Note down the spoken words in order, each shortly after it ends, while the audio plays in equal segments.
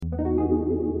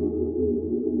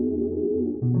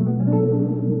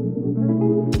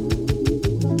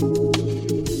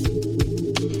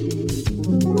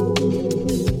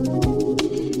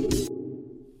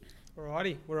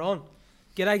Alrighty, we're on.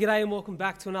 G'day, and welcome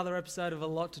back to another episode of A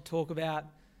Lot to Talk About.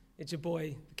 It's your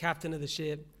boy, the captain of the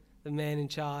ship, the man in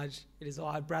charge. It is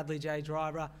I, Bradley J.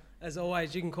 Driver. As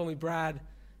always, you can call me Brad.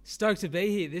 Stoked to be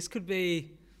here. This could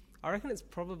be, I reckon it's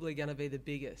probably going to be the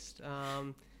biggest.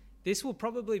 This will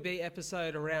probably be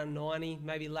episode around 90,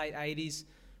 maybe late 80s,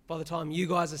 by the time you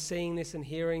guys are seeing this and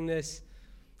hearing this.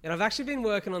 And I've actually been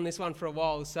working on this one for a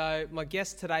while, so my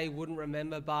guest today wouldn't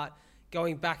remember, but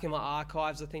going back in my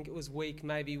archives, I think it was week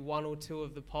maybe 1 or 2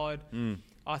 of the pod,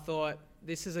 I thought,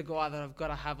 this is a guy that I've got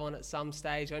to have on at some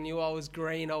stage. I knew I was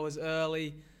green, I was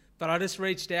early, but I just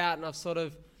reached out and I've sort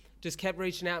of just kept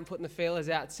reaching out and putting the feelers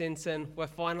out since, and we're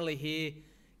finally here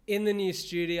in the new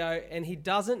studio, and he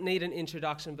doesn't need an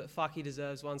introduction, but fuck, he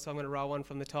deserves one, so I'm going to roll one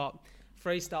from the top.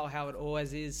 Freestyle how it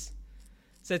always is.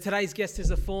 So today's guest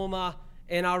is a former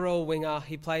NRL winger.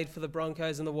 He played for the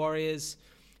Broncos and the Warriors.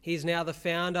 He's now the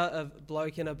founder of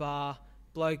Bloke in a Bar,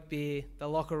 Bloke Beer, The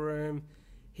Locker Room.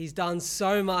 He's done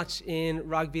so much in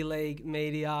rugby league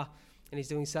media, and he's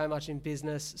doing so much in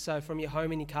business. So from your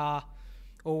home in your car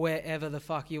or wherever the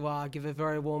fuck you are, give a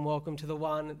very warm welcome to the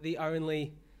one, the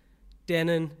only,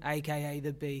 Denan, a.k.a.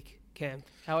 The Beak, Kemp.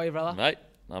 How are you, brother? Mate,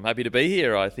 I'm happy to be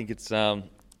here. I think it's, around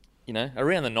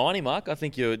the 90 mark. I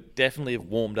think you definitely have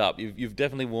warmed up. You've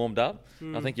definitely warmed up.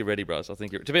 I think you're ready, bros. I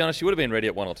think to be honest, you would have been ready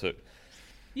at 1 or 2.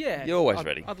 Yeah, you're always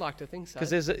ready. I'd like to think so.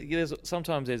 Because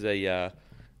sometimes there's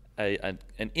an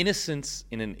innocence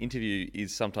in an interview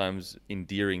is sometimes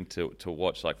endearing to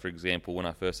watch. Like, for example, when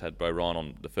I first had Bo Ryan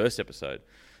on the first episode,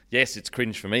 yes, it's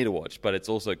cringe for me to watch, but it's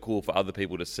also cool for other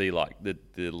people to see like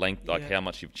the length, like how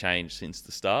much you've changed since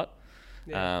the start.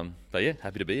 Yeah. But yeah,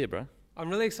 happy to be here, bro. I'm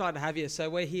really excited to have you. So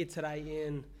we're here today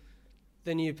in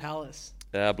the new Palace.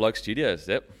 Bloke Studios,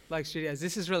 yep. Bloke Studios.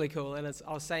 This is really cool, and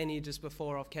I was saying to you just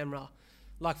before off camera,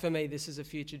 like for me, this is a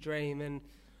future dream, and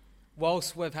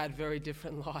whilst we've had very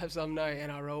different lives, I'm no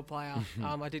NRL player.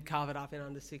 I did carve it up in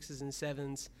under 6s and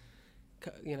 7s.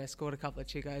 Scored a couple of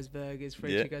Chico's burgers,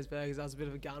 Chico's burgers. I was a bit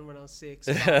of a gun when I was 6.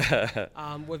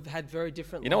 But, we've had very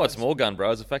different lives. You know what's more gun,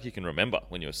 bro, is the fact you can remember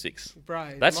when you were 6.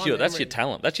 Bro, that's your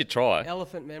talent. That's your try.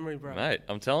 Elephant memory, bro. Mate,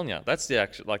 I'm telling you, that's the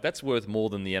actual, like, that's worth more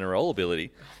than the NRL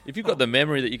ability. If you've got the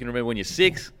memory that you can remember when you're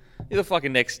 6, you're the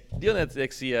fucking next. You're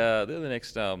the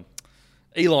next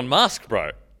Elon Musk, bro.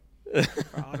 Bro,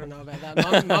 I don't know about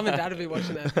that. Mum and Dad will be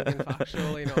watching that thinking, fuck,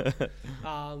 surely not.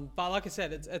 But like I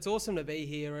said, it's awesome to be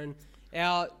here, and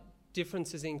our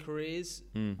differences in careers,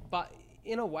 but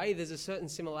in a way there's a certain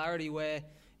similarity where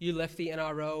you left the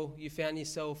NRL, you found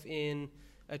yourself in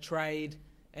a trade,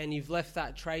 and you've left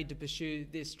that trade to pursue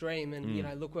this dream,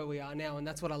 and look where we are now. And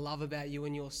that's what I love about you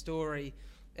and your story.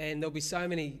 And there'll be so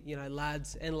many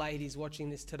lads and ladies watching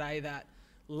this today that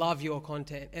love your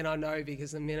content, and I know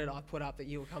because the minute I put up that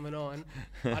you were coming on,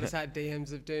 I just had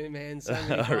DMs of doom, man. So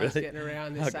many guys getting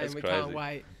around this saying we can't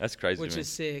wait. That's crazy, which is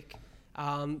sick.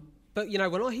 But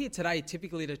we're not here today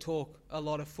typically to talk a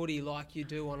lot of footy like you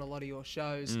do on a lot of your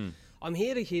shows. I'm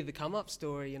here to hear the come up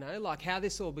story, like how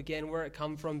this all began, where it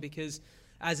come from, because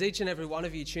as each and every one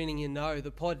of you tuning in know, the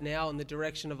pod now and the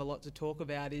direction of A Lot to Talk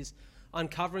About is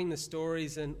uncovering the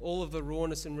stories and all of the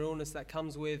rawness and realness that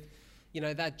comes with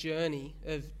that journey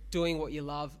of doing what you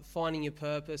love, finding your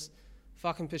purpose,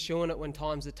 fucking pursuing it when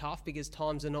times are tough, because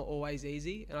times are not always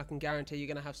easy. And I can guarantee you're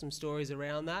going to have some stories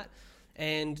around that,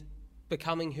 and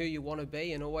becoming who you want to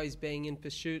be and always being in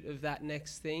pursuit of that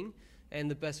next thing and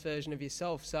the best version of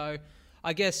yourself. So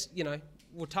I guess,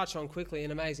 we'll touch on quickly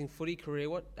an amazing footy career.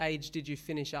 What age did you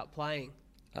finish up playing?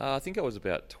 I think I was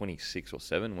about 26 or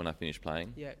 7 when I finished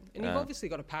playing. Yeah. And you've obviously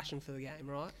got a passion for the game,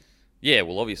 right? Yeah,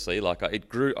 well, obviously, like I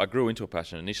grew into a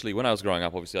passion initially. When I was growing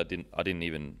up, obviously, I didn't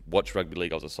even watch rugby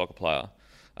league. I was a soccer player,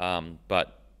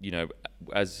 but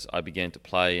as I began to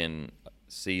play and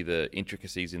see the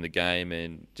intricacies in the game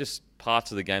and just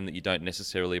parts of the game that you don't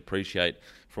necessarily appreciate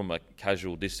from a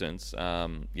casual distance, I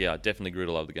definitely grew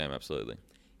to love the game. Absolutely.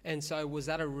 And so, was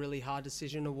that a really hard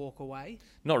decision to walk away?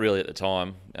 Not really at the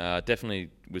time.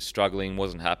 Definitely was struggling.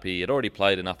 Wasn't happy. I'd already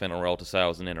played enough NRL to say I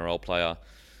was an NRL player.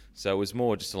 So it was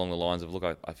more just along the lines of, look,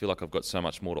 I feel like I've got so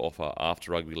much more to offer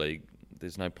after rugby league.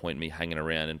 There's no point in me hanging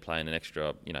around and playing an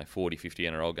extra, 40, 50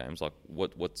 NRL games. Like,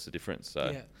 what's the difference?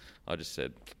 So I just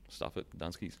said, stuff it,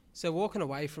 Dunskies. So walking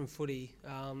away from footy,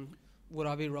 would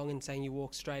I be wrong in saying you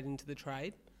walked straight into the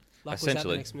trade? Like, was that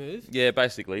the next move? Yeah,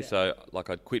 basically. Yeah. So,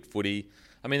 I'd quit footy.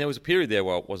 I mean, there was a period there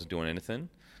where I wasn't doing anything.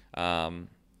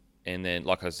 and then,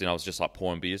 like I said, I was just like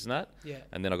pouring beers and that. Yeah.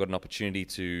 And then I got an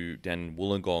opportunity down in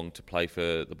Wollongong to play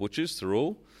for the Butchers,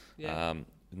 Thurul. Yeah.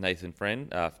 Nathan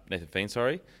Feen,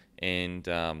 sorry. And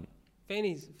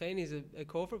Feeney's a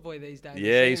corporate boy these days.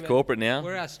 yeah, he's corporate now.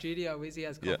 Where our studio is, he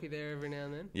has coffee there every now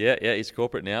and then. Yeah, he's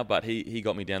corporate now, but he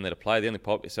got me down there to play. The only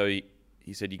so he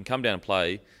said, you can come down and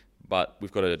play, but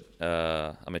we've got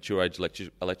a mature age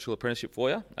electrical apprenticeship for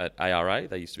you at ARA.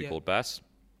 They used to be called BAS.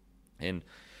 And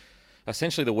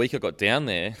essentially the week I got down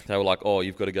there, they were like, oh,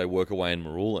 you've got to go work away in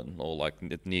Marulan or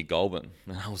like near Goulburn.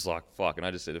 And I was like, fuck. And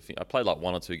I just said, I played like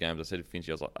 1 or 2 games. I said to Finchy,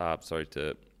 I was like, sorry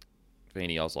to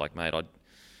Feeney, I was like, mate,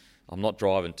 I'm not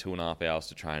driving 2.5 hours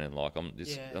to train, and like I'm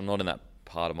not in that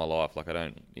part of my life. Like I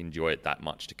don't enjoy it that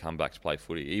much to come back to play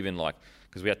footy. Even like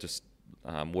because we had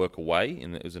to work away,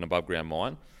 and it was an above ground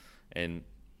mine, and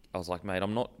I was like, mate,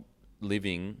 I'm not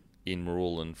living in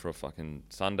Marulan for a fucking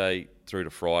Sunday through to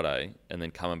Friday, and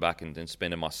then coming back and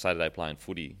spending my Saturday playing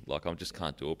footy. Like I just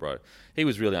can't do it, bro. He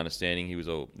was really understanding. He was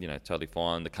all totally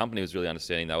fine. The company was really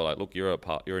understanding. They were like, look, you're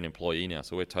an employee now,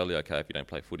 so we're totally okay if you don't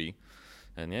play footy.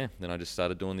 And yeah, then I just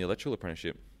started doing the electrical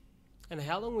apprenticeship. And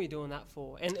how long were you doing that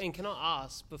for? And can I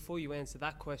ask, before you answer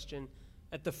that question,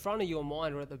 at the front of your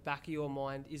mind or at the back of your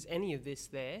mind, is any of this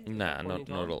there? Nah, not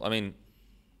at all. I mean,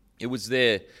 it was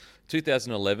there.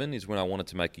 2011 is when I wanted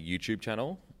to make a YouTube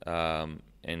channel.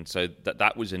 And so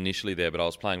that was initially there, but I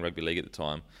was playing rugby league at the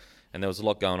time. And there was a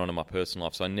lot going on in my personal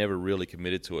life, so I never really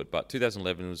committed to it. But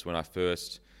 2011 was when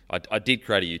I did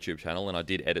create a YouTube channel, and I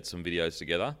did edit some videos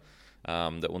together.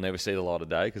 That will never see the light of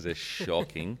day because they're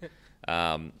shocking.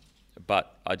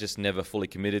 But I just never fully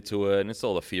committed to it, and it's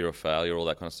all the fear of failure, all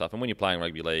that kind of stuff. And when you're playing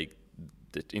rugby league,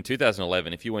 in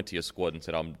 2011, if you went to your squad and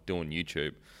said, I'm doing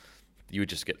YouTube, you would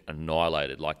just get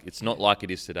annihilated. Like, it's not like it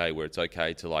is today where it's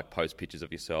okay to like post pictures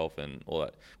of yourself and all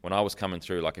that. When I was coming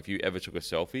through, like if you ever took a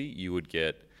selfie, you would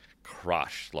get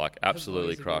crushed, like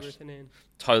absolutely crushed.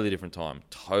 Totally different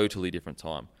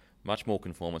time. Much more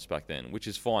conformist back then, which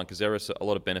is fine because there are a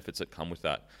lot of benefits that come with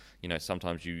that.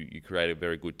 Sometimes you create a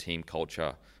very good team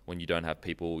culture when you don't have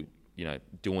people,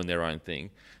 doing their own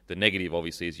thing. The negative,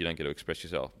 obviously, is you don't get to express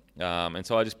yourself. And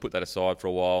so I just put that aside for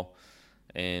a while.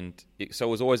 And so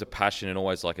it was always a passion and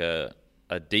always like a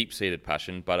deep-seated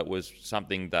passion, but it was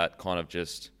something that kind of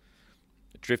just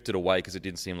drifted away because it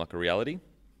didn't seem like a reality.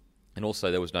 And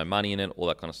also there was no money in it, all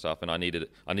that kind of stuff. And I needed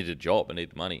a job, I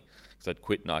needed money. Because I'd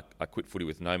quit, and I quit footy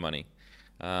with no money.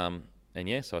 So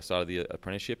I started the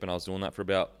apprenticeship, and I was doing that for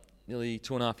about nearly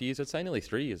 2.5 years. I'd say nearly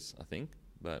 3 years, I think.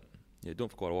 But yeah, doing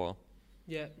it for quite a while.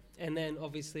 Yeah, and then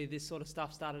obviously this sort of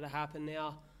stuff started to happen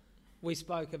now. We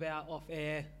spoke about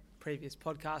off-air previous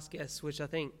podcast guests, which I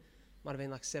think might have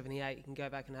been like 78. You can go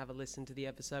back and have a listen to the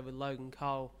episode with Logan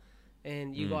Cole.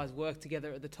 And you guys worked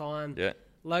together at the time. Yeah.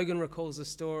 Logan recalls a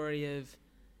story of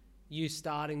you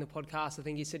starting the podcast. I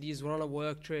think he said you were on a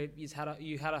work trip, you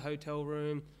had a hotel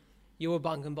room, you were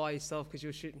bunking by yourself because you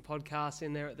were shooting podcasts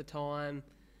in there at the time,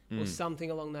 or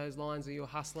something along those lines, or you were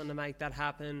hustling to make that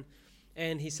happen.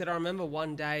 And he said, I remember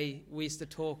one day we used to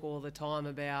talk all the time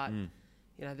about,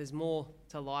 there's more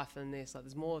to life than this. Like,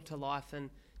 there's more to life than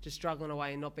just struggling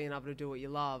away and not being able to do what you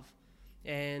love.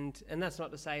 And that's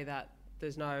not to say that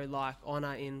there's no like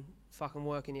honour in fucking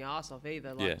working your ass off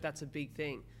either. Like that's a big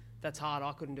thing. That's hard.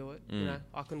 I couldn't do it.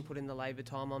 I couldn't put in the labour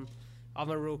time. I'm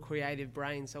a real creative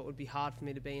brain, so it would be hard for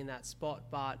me to be in that spot.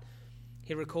 But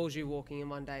he recalls you walking in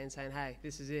one day and saying, hey,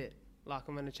 this is it. Like,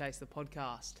 I'm going to chase the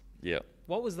podcast. Yeah.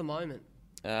 What was the moment?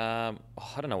 I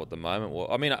don't know what the moment was.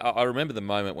 I mean, I remember the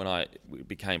moment when it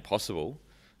became possible.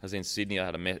 I was in Sydney. I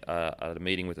had a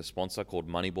meeting with a sponsor called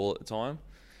Moneyball at the time.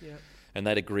 Yeah. And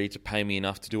they'd agreed to pay me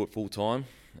enough to do it full time.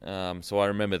 So I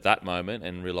remember that moment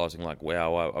and realising, like,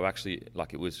 wow, I actually,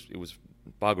 like, it was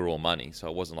bugger all money. So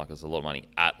it wasn't like it was a lot of money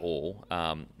at all.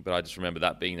 But I just remember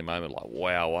that being the moment, like,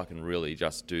 wow, I can really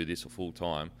just do this full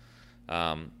time.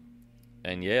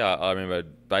 And yeah, I remember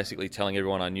basically telling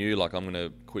everyone I knew, like, I'm going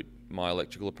to quit my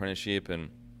electrical apprenticeship and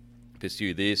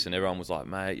pursue this. And everyone was like,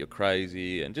 mate, you're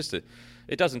crazy. And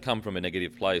it doesn't come from a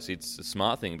negative place. It's a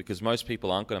smart thing because most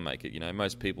people aren't going to make it.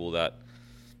 Most people that,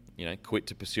 quit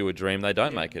to pursue a dream, they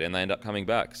don't make it and they end up coming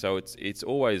back. So it's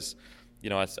always,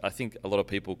 I think a lot of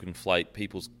people conflate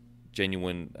people's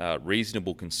genuine,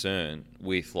 reasonable concern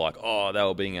with like, oh, they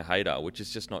were being a hater, which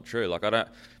is just not true. Like,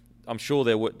 I'm sure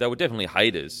there were definitely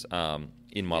haters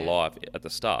in my life at the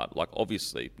start, like,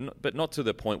 obviously, but not to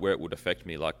the point where it would affect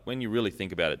me. Like, when you really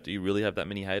think about it, do you really have that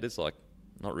many haters? Like,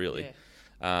 not really.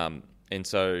 Yeah. And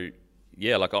so,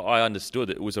 yeah, like, I understood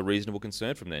that it was a reasonable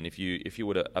concern from then. If you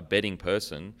were a betting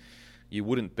person, you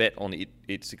wouldn't bet on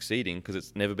it succeeding because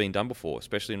it's never been done before,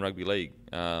 especially in rugby league.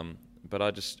 But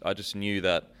I just knew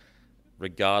that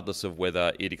regardless of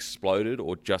whether it exploded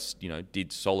or just,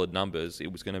 did solid numbers,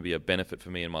 it was going to be a benefit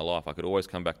for me in my life. I could always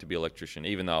come back to be an electrician,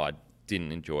 even though I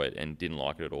didn't enjoy it and didn't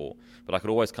like it at all. But I could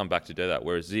always come back to do that.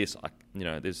 Whereas this,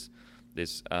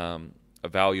 there's a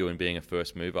value in being a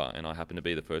first mover, and I happen to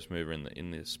be the first mover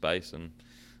in this space. And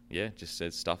yeah, just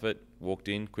said stuff it. Walked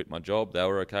in, quit my job. They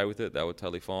were okay with it. They were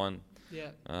totally fine.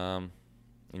 Yeah. And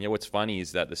what's funny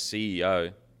is that the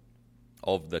CEO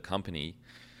of the company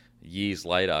years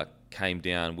later came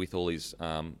down with all his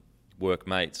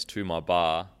workmates to my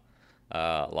bar.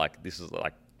 This is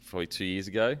probably 2 years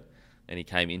ago. And he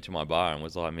came into my bar and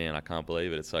was like, man, I can't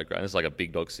believe it. It's so great. And it's like a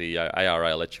big dog CEO,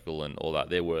 ARA Electrical and all that.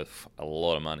 They're worth a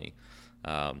lot of money.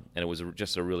 And it was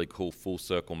just a really cool full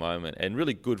circle moment and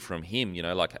really good from him.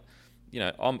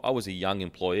 I was a young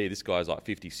employee. This guy's like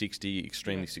 50, 60,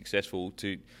 extremely successful.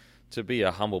 To be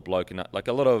a humble bloke. And like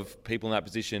a lot of people in that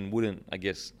position wouldn't, I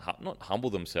guess, not humble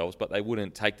themselves, but they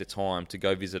wouldn't take the time to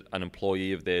go visit an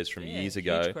employee of theirs from years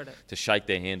ago to shake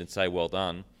their hand and say, well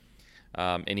done.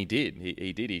 And he did.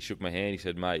 He did. He shook my hand. He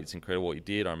said, mate, it's incredible what you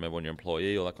did. I remember when you're an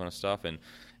employee, all that kind of stuff.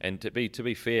 And to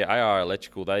be fair, AR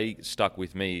Electrical, they stuck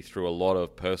with me through a lot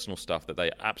of personal stuff that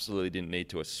they absolutely didn't need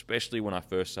to, especially when I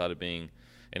first started being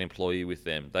an employee with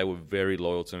them. They were very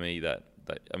loyal to me.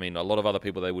 A lot of other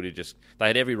people, they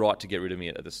had every right to get rid of me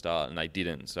at the start, and they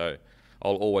didn't. So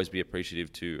I'll always be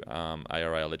appreciative to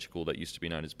ARA Electrical, that used to be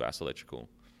known as Bass Electrical.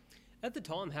 At the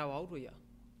time, how old were you?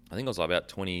 I think I was about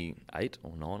 28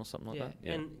 or 9 or something like that.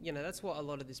 Yeah, and that's what a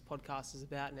lot of this podcast is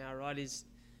about now, right? Is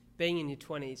being in your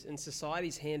 20s, and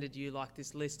society's handed you like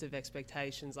this list of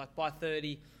expectations. Like by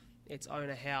 30, it's own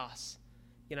a house,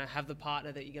 have the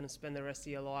partner that you're going to spend the rest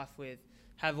of your life with,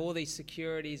 have all these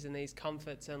securities and these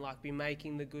comforts, and like be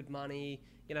making the good money.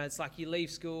 It's like you leave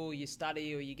school, you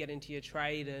study, or you get into your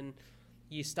trade, and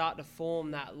you start to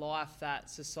form that life that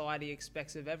society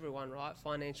expects of everyone, right?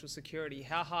 Financial security.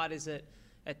 How hard is it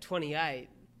at 28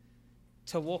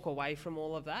 to walk away from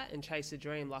all of that and chase a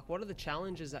dream? Like, what are the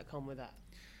challenges that come with that?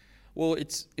 Well,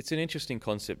 it's an interesting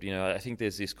concept. I think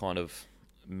there's this kind of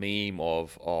meme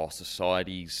of,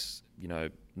 society's,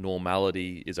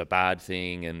 normality is a bad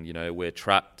thing, and, we're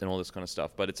trapped and all this kind of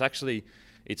stuff. But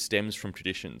it stems from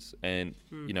traditions, and,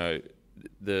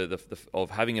 the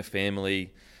of having a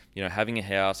family, having a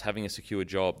house, having a secure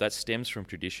job, that stems from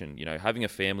tradition. Having a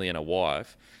family and a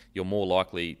wife, you're more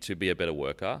likely to be a better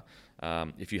worker.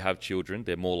 If you have children,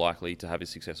 they're more likely to have a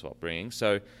successful upbringing.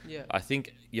 So I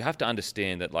think you have to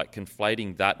understand that like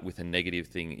conflating that with a negative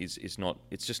thing is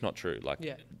just not true.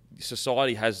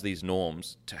 Society has these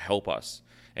norms to help us,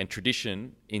 and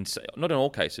tradition, not in all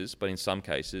cases, but in some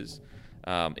cases,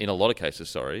 in a lot of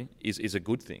cases, is a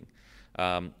good thing.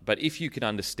 But if you can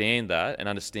understand that, and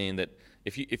understand that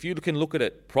if you can look at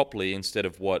it properly instead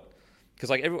of because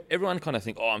like everyone kind of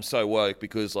think, I'm so woke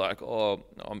because like,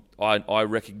 I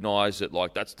recognise that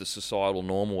like that's the societal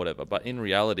norm or whatever. But in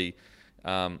reality,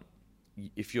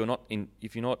 if you're not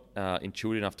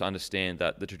intuitive enough to understand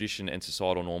that the tradition and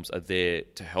societal norms are there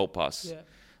to help us,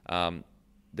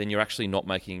 then you're actually not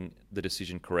making the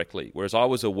decision correctly. Whereas I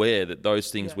was aware that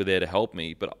those things were there to help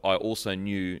me, but I also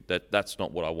knew that that's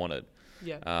not what I wanted.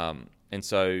 And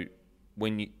so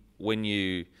when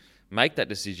you make that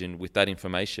decision with that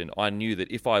information, I knew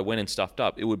that if I went and stuffed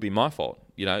up, it would be my fault,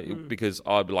 because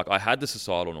I'd be like, I had the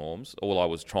societal norms, all I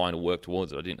was trying to work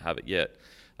towards it, I didn't have it yet.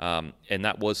 And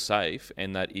that was safe,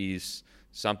 and that is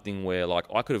something where like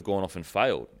I could have gone off and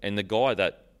failed. And the guy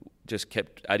that just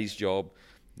kept at his job,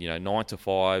 9 to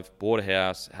 5, bought a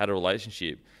house, had a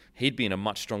relationship, he'd be in a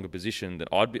much stronger position than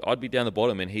I'd be down the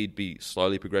bottom, and he'd be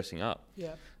slowly progressing up.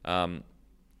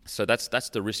 So that's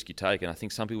the risk you take, and I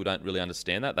think some people don't really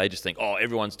understand that. They just think,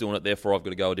 everyone's doing it, therefore I've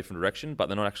got to go a different direction, but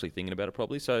they're not actually thinking about it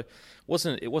properly. So it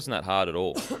wasn't that hard at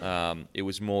all. It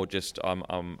was more just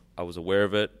I was aware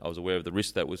of it. I was aware of the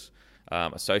risk that was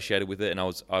associated with it, and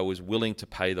I was willing to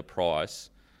pay the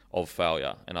price of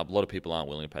failure. And a lot of people aren't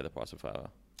willing to pay the price of failure.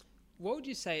 What would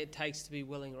you say it takes to be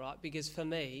willing, right? Because for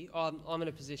me, I'm in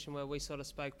a position where we sort of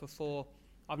spoke before.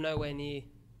 I'm nowhere near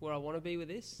where I want to be with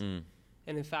this.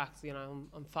 And in fact,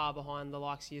 I'm far behind the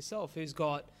likes of yourself, who's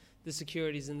got the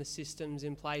securities and the systems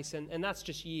in place, and that's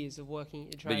just years of working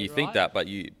at your trade. But you think that, but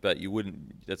you wouldn't.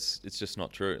 It's just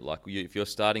not true. Like if you're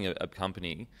starting a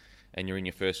company and you're in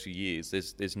your first few years,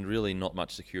 there's really not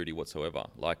much security whatsoever.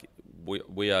 Like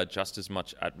we are just as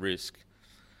much at risk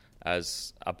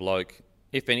as a bloke.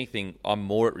 If anything, I'm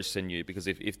more at risk than you, because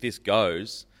if this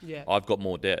goes, I've got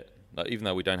more debt. Even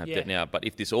though we don't have debt now, but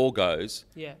if this all goes,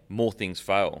 more things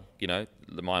fail.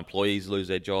 My employees lose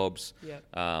their jobs.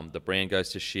 The brand goes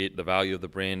to shit. The value of the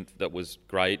brand that was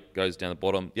great goes down the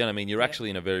bottom. You know what I mean? You're actually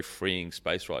in a very freeing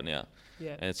space right now.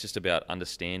 Yeah. And it's just about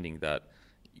understanding that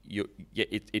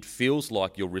it feels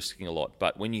like you're risking a lot,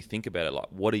 but when you think about it, like,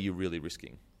 what are you really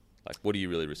risking? Like, what are you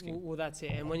really risking? Well, that's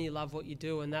it. And when you love what you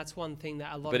do, and that's one thing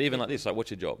that a lot But of even people, like this, like, what's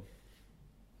your job?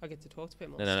 I get to talk to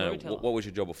people. No. Storyteller. What was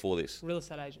your job before this? Real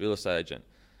estate agent. Real estate agent.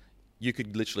 You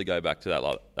could literally go back to that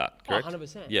like that, correct?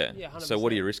 100%. Yeah. 100%. So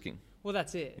what are you risking? Well,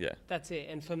 that's it. Yeah. That's it.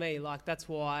 And for me, like, that's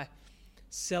why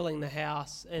selling the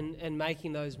house and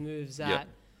making those moves that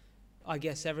I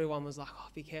guess everyone was like, oh,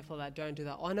 be careful of that, don't do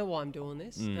that. I know why I'm doing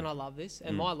this and I love this.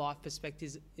 And my life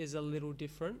perspective is a little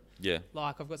different. Yeah.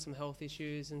 Like, I've got some health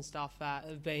issues and stuff that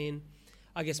have been,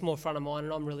 I guess, more front of mind,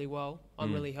 and I'm really well.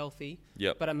 I'm really healthy.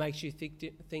 Yep. But it makes you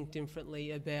think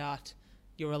differently about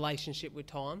your relationship with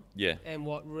time and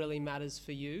what really matters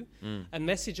for you. A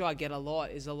message I get a lot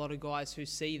is a lot of guys who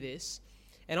see this,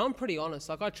 and I'm pretty honest.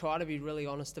 Like, I try to be really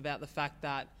honest about the fact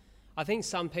that I think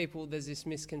some people, there's this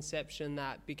misconception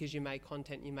that because you make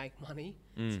content, you make money.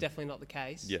 It's definitely not the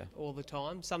case all the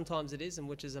time. Sometimes it is, and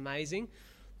which is amazing.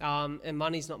 And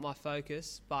money's not my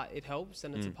focus, but it helps,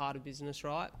 and it's a part of business,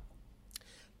 right?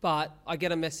 But I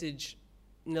get a message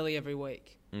nearly every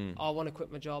week. I want to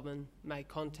quit my job and make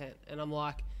content. And I'm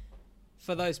like,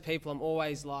 for those people, I'm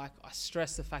always like, I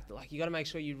stress the fact that, like, you got to make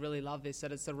sure you really love this,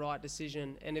 that it's the right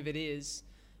decision. And if it is,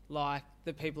 like,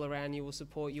 the people around you will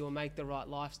support you and make the right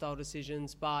lifestyle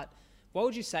decisions. But what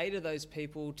would you say to those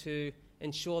people to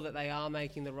ensure that they are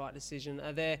making the right decision?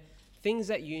 Are there things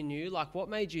that you knew? Like, what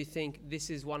made you think this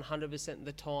is 100%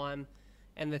 the time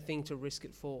and the thing to risk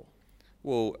it for?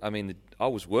 Well, I mean, I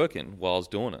was working while I was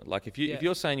doing it. Like, if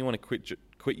you're saying you want to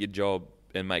quit your job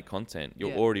and make content,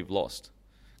 you're already lost.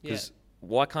 Because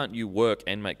why can't you work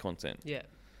and make content? Yeah.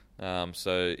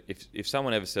 So if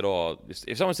someone ever said,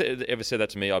 ever said that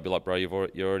to me, I'd be like, bro, you're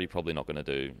already probably not going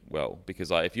to do well,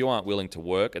 because like, if you aren't willing to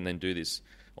work and then do this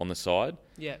on the side,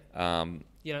 you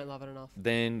don't love it enough.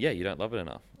 Then you don't love it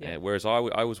enough. Yeah. Whereas I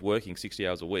was working 60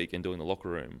 hours a week and doing the locker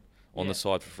room on the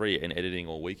side for free and editing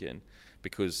all weekend,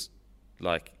 because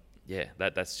like,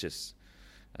 that's just,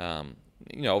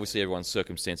 obviously everyone's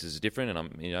circumstances are different,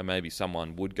 and maybe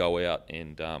someone would go out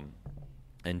and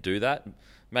do that.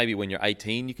 Maybe when you're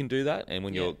 18 you can do that, and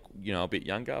when you're a bit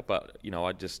younger. But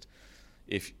I just,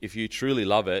 if you truly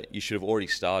love it, you should have already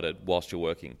started whilst you're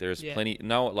working. There's plenty.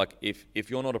 No, like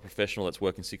if you're not a professional that's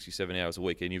working 67 hours a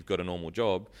week and you've got a normal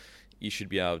job, you should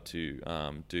be able to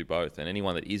do both. And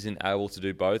anyone that isn't able to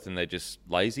do both and they're just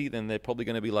lazy, then they're probably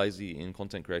going to be lazy in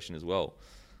content creation as well.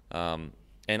 And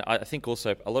I think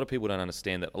also a lot of people don't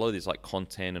understand that a lot of this like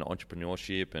content and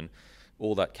entrepreneurship and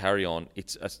all that carry on,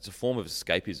 it's a form of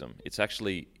escapism. It's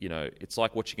actually, it's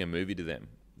like watching a movie to them.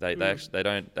 They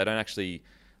don't actually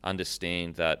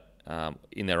understand that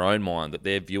in their own mind that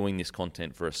they're viewing this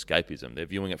content for escapism. They're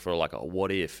viewing it for like a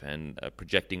what if, and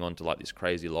projecting onto like this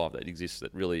crazy life that exists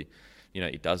that really,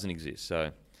 it doesn't exist. So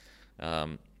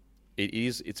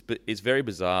it's very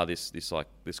bizarre,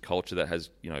 this culture that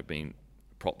has been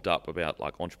propped up about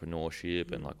like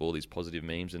entrepreneurship and like all these positive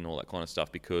memes and all that kind of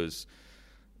stuff, because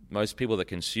most people that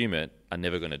consume it are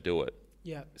never going to do it.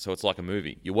 Yeah. So it's like a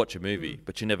movie. You watch a movie,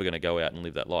 but you're never going to go out and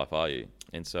live that life, are you?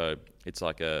 And so it's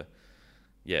like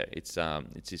it's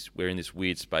just, we're in this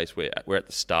weird space where we're at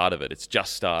the start of it. It's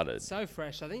just started. It's so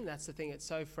fresh. I think that's the thing. It's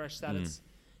so fresh that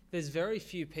there's very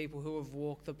few people who have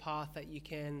walked the path that you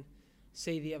can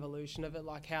see the evolution of it,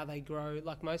 like how they grow.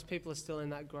 Like, most people are still in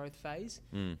that growth phase.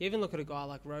 You even look at a guy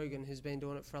like Rogan, who's been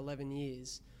doing it for 11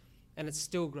 years. And it's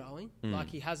still growing. Like,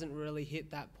 he hasn't really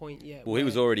hit that point yet. Well, he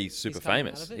was already super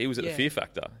famous. He was at the Fear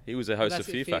Factor. He was a host of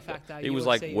Fear Factor. He was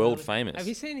like world famous. Have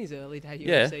you seen his early day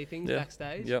UFC things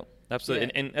backstage? Yeah, absolutely.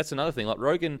 Yeah. And that's another thing. Like,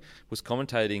 Rogan was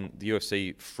commentating the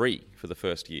UFC free for the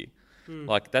first year.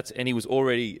 And he was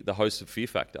already the host of Fear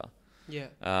Factor. Yeah.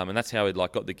 And that's how he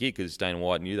got the gig, because Dana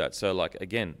White knew that. So like,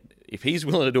 again, if he's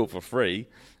willing to do it for free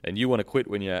and you want to quit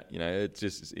when it's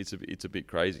a bit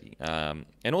crazy.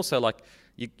 And also like,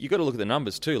 you got to look at the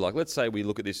numbers too. Like, let's say we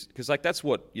look at this, because like that's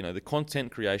what, the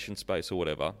content creation space or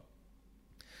whatever,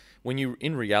 when you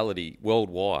in reality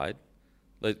worldwide,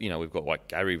 we've got like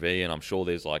Gary Vee, and I'm sure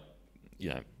there's like,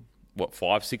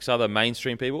 5-6 other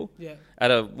mainstream people. Yeah.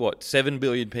 Out of 7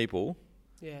 billion people.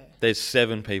 Yeah. There's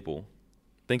 7 people.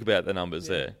 Think about the numbers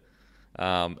there.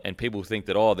 And people think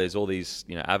that, there's all these,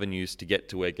 avenues to get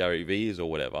to where Gary Vee is or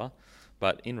whatever.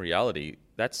 But in reality,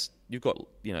 you've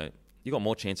got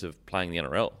more chance of playing the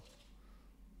NRL.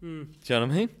 Do you know what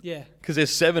I mean? Yeah. Because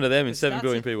there's 7 of them and 7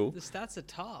 billion people. The stats are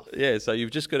tough. Yeah, so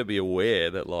you've just got to be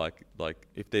aware that like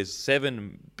if there's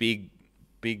 7 big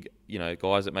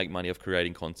guys that make money off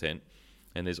creating content,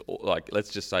 and there's like, let's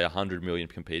just say 100 million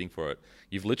competing for it,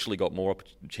 you've literally got more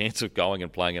chance of going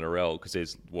and playing NRL because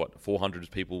there's 400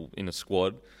 people in a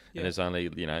squad, and there's only,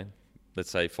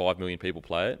 let's say 5 million people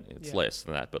play it. It's less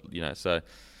than that, but so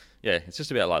yeah, it's just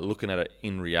about like looking at it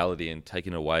in reality and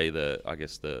taking away the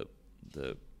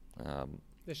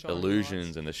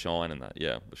illusions and the shine and that.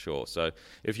 Yeah, for sure. So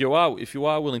if you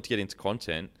are willing to get into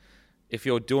content, if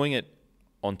you're doing it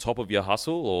on top of your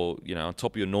hustle or on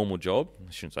top of your normal job,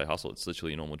 I shouldn't say hustle, it's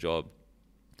literally your normal job,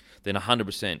 then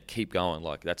 100% keep going.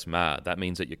 Like, that's mad. That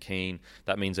means that you're keen.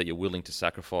 That means that you're willing to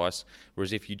sacrifice.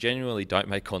 Whereas if you genuinely don't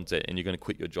make content and you're going to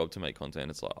quit your job to make content,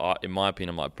 it's like, in my opinion,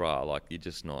 I'm like, bruh, like, you're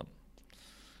just not.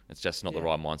 It's just not the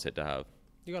right mindset to have.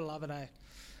 You gotta love it,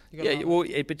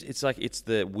 eh? But it's like, it's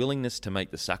the willingness to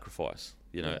make the sacrifice.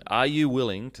 Are you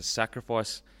willing to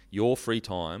sacrifice your free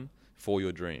time for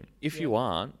your dream? If you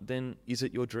aren't, then is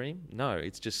it your dream? No,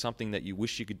 it's just something that you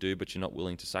wish you could do, but you're not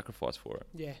willing to sacrifice for it.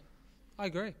 Yeah, I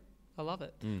agree. I love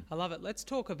it. I love it. Let's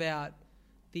talk about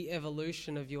the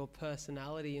evolution of your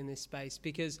personality in this space,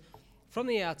 because from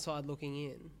the outside looking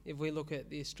in, if we look at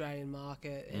the Australian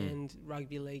market and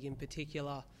rugby league in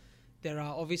particular, there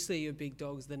are obviously your big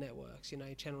dogs, the networks,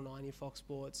 Channel 9, your Fox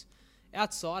Sports.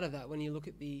 Outside of that, when you look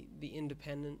at the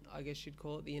independent, I guess you'd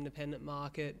call it the independent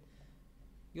market,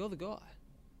 you're the guy.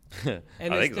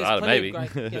 And I think maybe.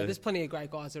 There's plenty of great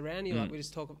guys around you. Like, we're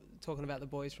just talking about the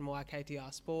boys from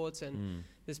YKTR Sports, and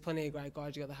there's plenty of great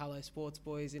guys. You got the Hello Sports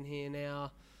boys in here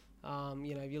now.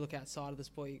 If you look outside of the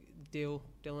sport,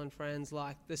 Dylan friends,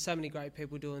 like, there's so many great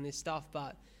people doing this stuff,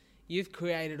 but you've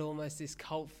created almost this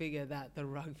cult figure that the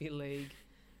rugby league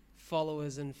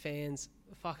followers and fans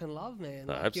fucking love, man.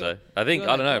 I hope so. I think,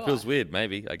 I don't know, it feels weird,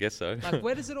 maybe. I guess so. Like,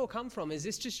 where does it all come from? Is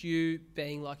this just you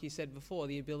being, like you said before,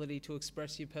 the ability to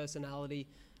express your personality,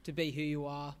 to be who you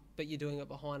are, but you're doing it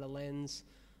behind a lens?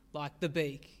 Like the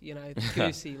beak, the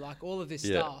goosey, like all of this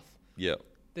stuff. Yeah.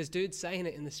 There's dudes saying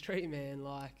it in the street, man.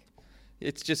 Like,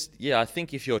 it's just, I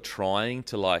think if you're trying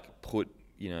to like put,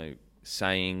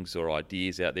 sayings or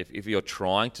ideas out there, if you're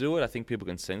trying to do it, I think people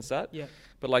can sense that. Yeah.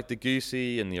 But like the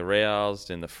goosey and the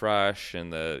aroused and the fresh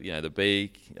and the, the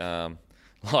beak,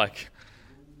 like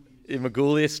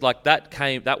Magulius, like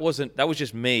that was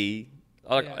just me.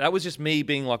 That was just me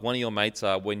being like one of your mates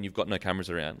when you've got no cameras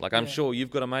around. Like, I'm sure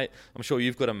you've got a mate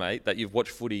that you've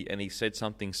watched footy and he said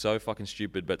something so fucking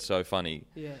stupid but so funny.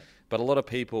 Yeah. But a lot of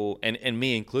people, and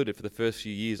me included, for the first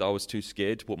few years, I was too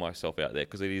scared to put myself out there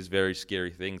because it is a very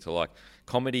scary thing to like.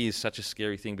 Comedy is such a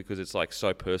scary thing because it's like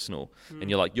so personal, and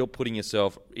you're putting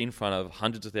yourself in front of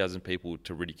hundreds of thousands of people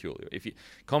to ridicule you.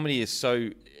 Comedy is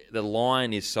the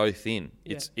line is so thin.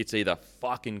 It's either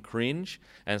fucking cringe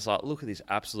and it's like, look at this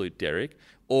absolute Derek,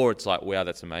 or it's like, wow,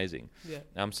 that's amazing.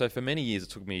 Yeah. So for many years, it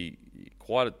took me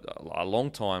quite a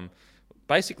long time.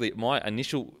 Basically, my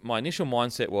initial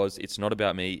mindset was, it's not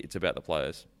about me, it's about the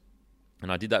players. And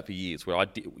I did that for years, where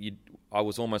I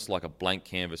was almost like a blank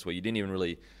canvas where you didn't even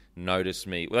really notice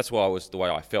me. Well, that's why I was the way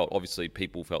I felt. Obviously,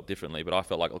 people felt differently, but I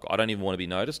felt like, look, I don't even want to be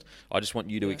noticed. I just want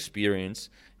you to experience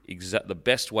the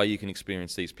best way you can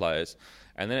experience these players.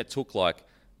 And then it took like,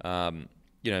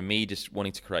 me just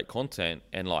wanting to create content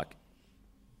and like,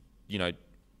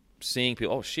 seeing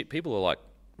people, oh shit, people are like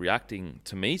reacting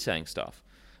to me saying stuff.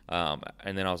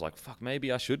 And then I was like, fuck,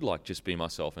 maybe I should like just be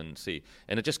myself and see.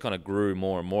 And it just kind of grew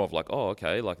more and more of like, oh,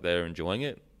 okay, like they're enjoying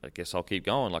it. I guess I'll keep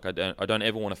going. Like, I don't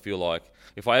ever want to feel like,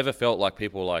 if I ever felt like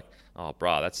people were like, oh,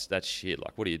 bruh, that's shit.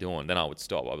 Like, what are you doing? Then I would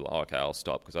stop. I'd be like, oh, okay, I'll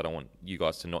stop because I don't want you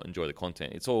guys to not enjoy the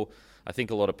content. It's all, I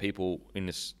think a lot of people in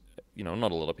this,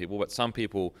 not a lot of people, but some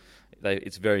people,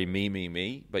 it's very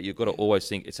me. But you've got to always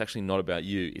think it's actually not about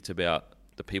you. It's about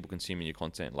the people consuming your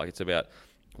content. Like, it's about,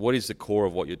 what is the core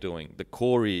of what you're doing? The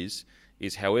core is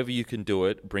however you can do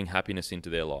it, bring happiness into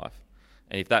their life.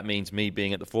 And if that means me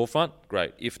being at the forefront,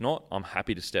 great. If not, I'm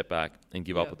happy to step back and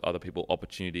give up with other people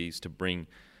opportunities to bring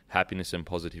happiness and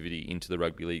positivity into the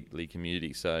rugby league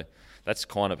community. So that's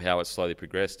kind of how it's slowly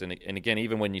progressed. And again,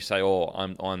 even when you say, oh,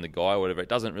 I'm the guy or whatever, it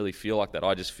doesn't really feel like that.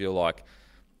 I just feel like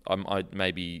I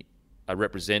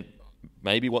represent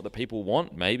maybe what the people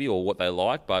want, maybe, or what they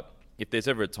like, but if there's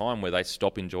ever a time where they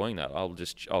stop enjoying that, I'll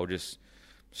just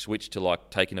switch to like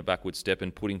taking a backward step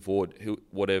and putting forward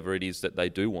whatever it is that they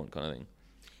do want, kind of thing.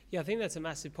 Yeah, I think that's a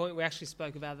massive point. We actually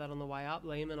spoke about that on the way up,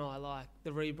 Liam and I. Like, the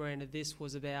rebrand of this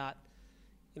was about,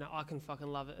 I can fucking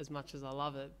love it as much as I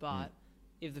love it, but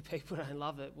if the people don't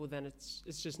love it, well, then it's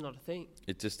just not a thing.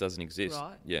 It just doesn't exist.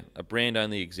 Right? Yeah, a brand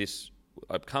only exists.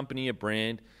 A company, a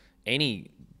brand,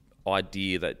 any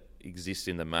idea that exists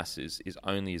in the masses is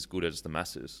only as good as the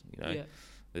masses.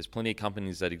 There's plenty of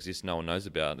companies that exist no one knows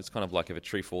about. It's kind of like if a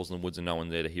tree falls in the woods and no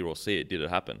one's there to hear or see it, did it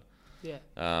happen? Yeah.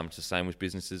 It's the same with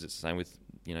businesses. It's the same with,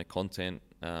 content.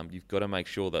 You've got to make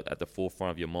sure that at the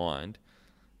forefront of your mind,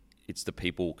 it's the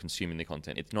people consuming the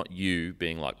content. It's not you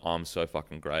being like, I'm so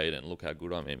fucking great and look how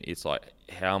good I am. It's like,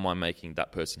 how am I making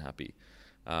that person happy?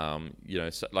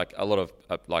 So like a lot of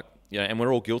and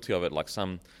we're all guilty of it. Like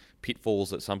some pitfalls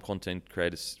that some content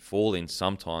creators fall in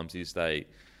sometimes is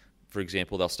for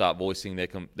example, they'll start voicing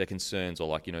their concerns, or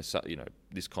like,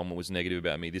 this comment was negative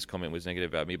about me, this comment was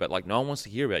negative about me, but like no one wants to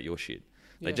hear about your shit.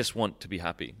 They just want to be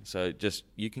happy. So just,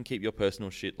 you can keep your personal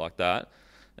shit like that.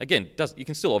 Again, you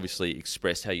can still obviously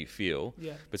express how you feel,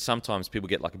 but sometimes people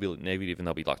get like a bit negative and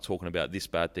they'll be like talking about this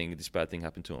bad thing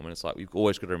happened to them. And it's like, we've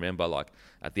always got to remember, like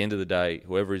at the end of the day,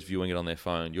 whoever is viewing it on their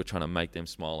phone, you're trying to make them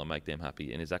smile and make them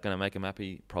happy. And is that going to make them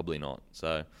happy? Probably not.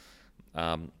 So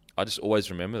I just always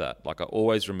remember that. Like I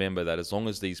always remember that as long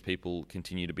as these people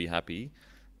continue to be happy,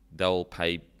 they'll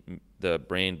pay the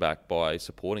brand back by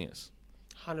supporting us.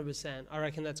 100%. I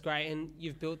reckon that's great. And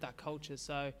you've built that culture.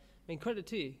 So, I mean, credit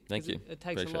to you. Thank you. It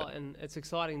takes a lot, and it's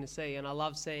exciting to see. And I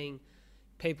love seeing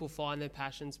people find their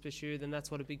passions, pursue them.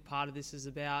 That's what a big part of this is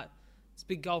about. It's a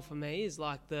big goal for me is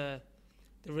like the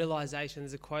realization.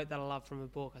 There's a quote that I love from a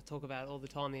book. I talk about it all the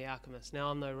time, The Alchemist.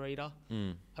 Now, I'm no reader.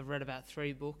 I've read about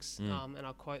 3 books, and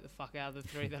I'll quote the fuck out of the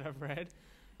 3 that I've read.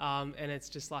 And it's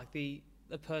just like the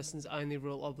person's only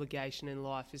real obligation in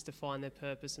life is to find their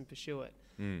purpose and pursue it.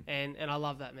 And I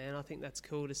love that, man. I think that's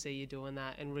cool to see you doing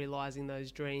that and realising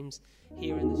those dreams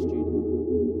here in the studio.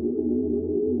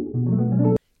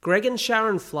 Greg and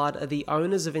Sharon Flood are the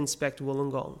owners of Inspect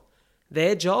Wollongong.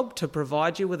 Their job to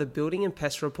provide you with a building and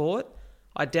pest report,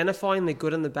 identifying the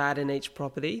good and the bad in each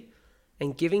property,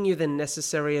 and giving you the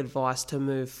necessary advice to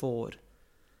move forward.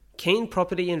 Keen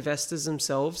property investors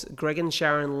themselves, Greg and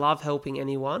Sharon love helping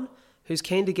anyone who's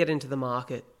keen to get into the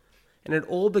market. And it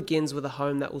all begins with a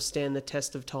home that will stand the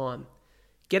test of time.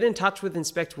 Get in touch with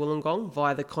Inspect Wollongong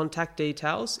via the contact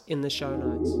details in the show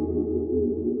notes.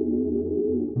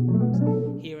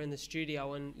 Here in the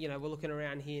studio, and we're looking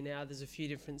around here now, there's a few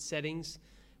different settings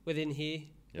within here.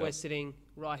 Yep. We're sitting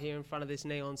right here in front of this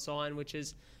neon sign, which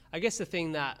is, I guess, the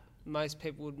thing that most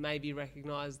people would maybe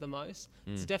recognise the most.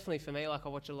 It's definitely for me, like I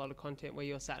watch a lot of content where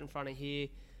you're sat in front of here.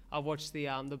 I watched the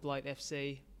Bloke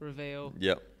FC reveal,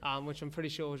 which I'm pretty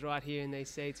sure was right here in these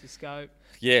seats with scope.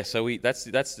 Yeah, so that's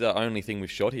the only thing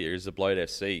we've shot here is the Bloke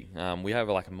FC. We have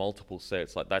like multiple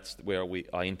sets. Like that's where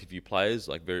I interview players,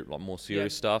 like very more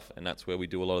serious stuff, and that's where we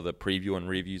do a lot of the preview and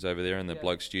reviews over there in the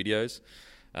Bloke studios.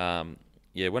 When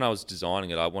I was designing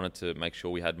it, I wanted to make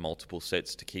sure we had multiple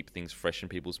sets to keep things fresh in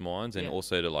people's minds, and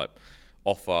also to like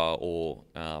offer or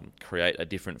create a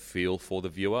different feel for the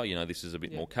viewer. This is a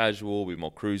bit more casual, a bit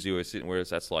more cruisy, whereas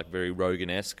that's like very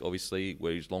Rogan-esque, obviously,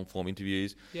 where he's long-form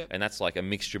interviews. And that's like a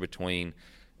mixture between,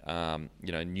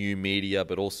 new media,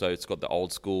 but also it's got the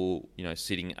old school,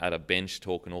 sitting at a bench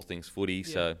talking all things footy.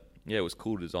 So, it was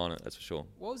cool to design it, that's for sure.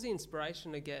 What was the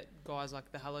inspiration to get guys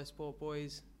like the Hello Sport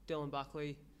boys, Dylan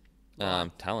Buckley?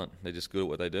 Talent. They're just good at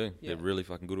what they do. They're really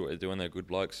fucking good at what they're doing. They're good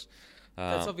blokes.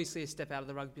 That's obviously a step out of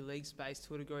the rugby league space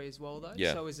to a degree as well, though.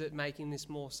 So is it making this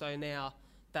more so now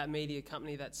that media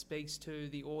company that speaks to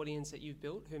the audience that you've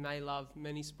built who may love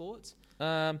many sports?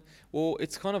 Well,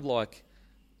 it's kind of like,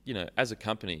 as a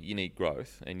company, you need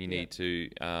growth and you need to...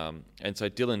 and so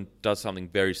Dylan does something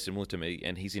very similar to me,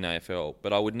 and he's in AFL,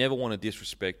 but I would never want to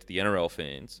disrespect the NRL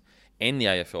fans and the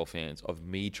AFL fans of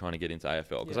me trying to get into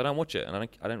AFL because I don't watch it and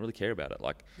I don't really care about it.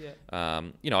 Like, I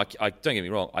don't get me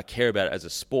wrong, I care about it as a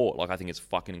sport. Like, I think it's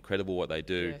fucking incredible what they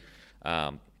do.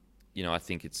 I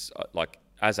think it's like,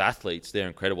 as athletes, they're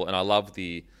incredible, and I love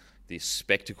the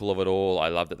spectacle of it all. I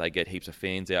love that they get heaps of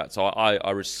fans out. So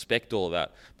I respect all of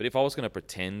that. But if I was going to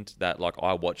pretend that like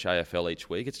I watch AFL each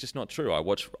week, it's just not true. I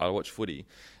watch footy,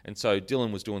 and so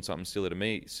Dylan was doing something similar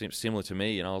to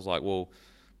me, and I was like, well,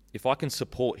 if I can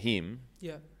support him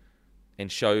and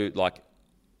show like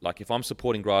if I'm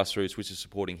supporting grassroots, which is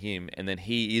supporting him, and then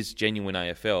he is genuine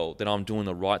AFL, then I'm doing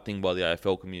the right thing by the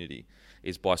AFL community,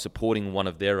 is by supporting one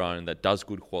of their own that does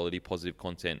good quality, positive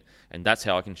content. And that's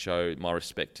how I can show my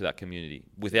respect to that community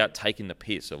without taking the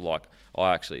piss of like,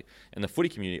 and the footy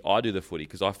community, I do the footy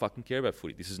because I fucking care about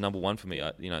footy. This is number one for me.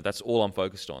 That's all I'm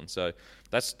focused on. So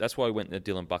that's why we went the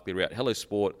Dylan Buckley route. Hello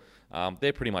Sport,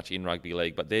 they're pretty much in rugby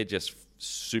league, but they're just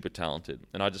super talented.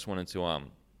 And I just wanted to,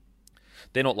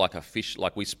 they're not like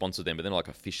like we sponsor them, but they're not like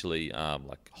officially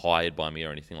like hired by me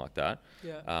or anything like that.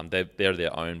 They're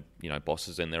their own,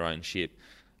 bosses and their own shit.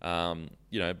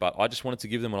 But I just wanted to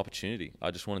give them an opportunity.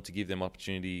 I just wanted to give them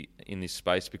opportunity in this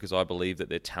space because I believe that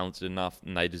they're talented enough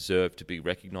and they deserve to be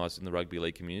recognised in the rugby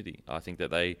league community. I think that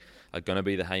they are going to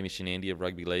be the Hamish and Andy of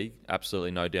rugby league.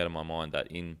 Absolutely no doubt in my mind that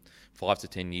in 5 to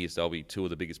 10 years they'll be two of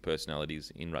the biggest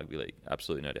personalities in rugby league.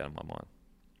 Absolutely no doubt in my mind.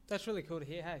 That's really cool to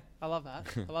hear. Hey, I love that.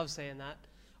 I love seeing that.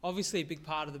 Obviously, a big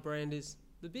part of the brand is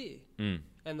the beer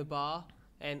and the bar.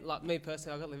 And like me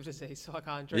personally, I've got liver disease, so I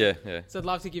can't drink. Yeah. So I'd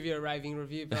love to give you a raving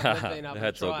review, but I've never been able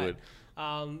to try good.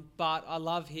 it. But I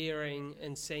love hearing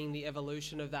and seeing the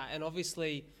evolution of that. And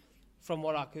obviously, from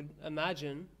what I could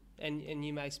imagine, and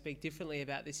you may speak differently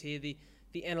about this here, the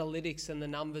analytics and the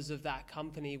numbers of that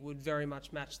company would very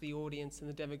much match the audience and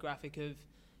the demographic of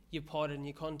your pod and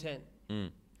your content.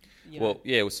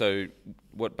 So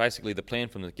what basically the plan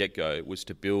from the get-go was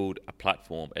to build a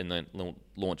platform and then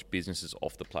launch businesses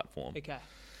off the platform. Okay.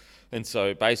 And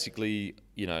so basically,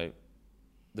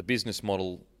 the business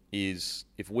model is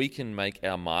if we can make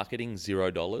our marketing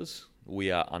 $0,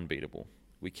 we are unbeatable.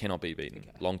 We cannot be beaten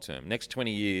long term. Next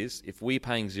 20 years, if we're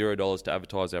paying $0 to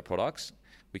advertise our products,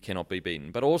 we cannot be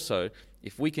beaten. But also,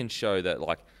 if we can show that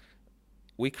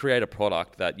we create a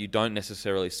product that you don't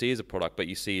necessarily see as a product, but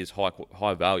you see as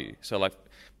high value. So like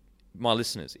my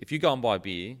listeners, if you go and buy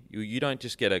beer, you don't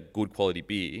just get a good quality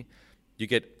beer, you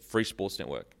get free sports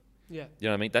network. Yeah. You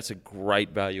know what I mean? That's a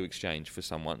great value exchange for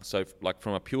someone. So like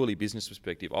from a purely business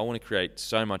perspective, I want to create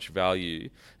so much value.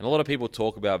 And a lot of people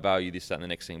talk about value, this, that, and the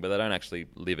next thing, but they don't actually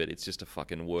live it. It's just a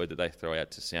fucking word that they throw out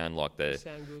to sound like they're...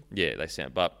 Sound good. Yeah, they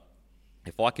sound... But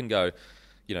if I can go,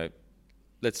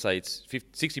 let's say it's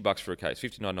 $60 for a case,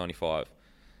 $59.95.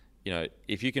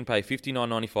 If you can pay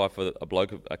 $59.95 for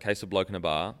a case of Bloke in a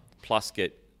bar, plus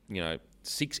get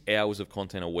 6 hours of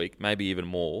content a week, maybe even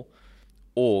more,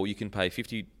 or you can pay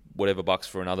 50 whatever bucks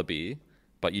for another beer,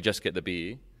 but you just get the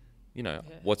beer.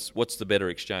 What's the better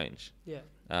exchange? Yeah.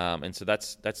 And so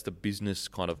that's the business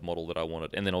kind of model that I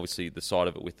wanted, and then obviously the side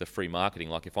of it with the free marketing.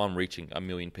 Like if I'm reaching 1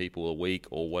 million people a week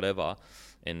or whatever,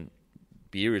 and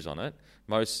beer is on it,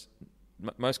 most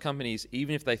companies,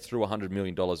 even if they threw $100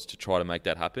 million to try to make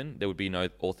that happen, there would be no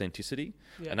authenticity.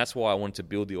 Yeah. And that's why I wanted to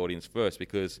build the audience first,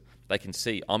 because they can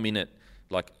see I'm in it.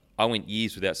 Like I went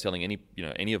years without selling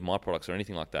any of my products or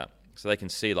anything like that. So they can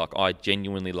see like I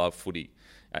genuinely love footy.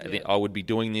 Yeah. I would be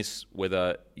doing this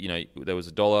whether, there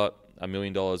was $1, $1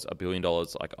 million, $1 billion.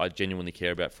 Like I genuinely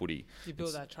care about footy. You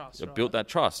build that trust, right? Built that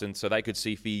trust. And so they could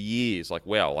see for years, like,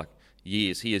 wow, like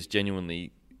years, he has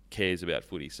genuinely cares about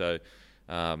footy. So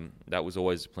that was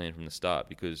always the plan from the start,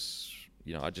 because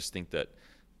I just think that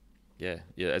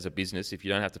as a business, if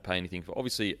you don't have to pay anything for,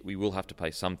 obviously we will have to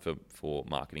pay some for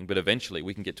marketing, but eventually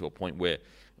we can get to a point where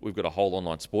we've got a whole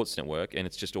online sports network and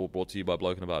it's just all brought to you by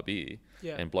Bloke in a Bar beer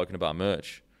and Bloke in a Bar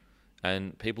merch,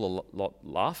 and people are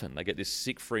laughing. They get this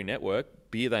sick free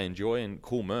network, beer they enjoy, and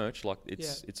cool merch. Like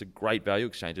it's a great value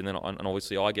exchange, and then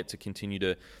obviously I get to continue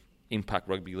to impact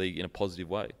rugby league in a positive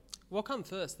way. What come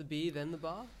first, the beer then the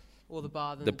bar? Or the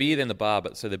bar then the beer, then the bar.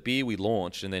 But so the beer we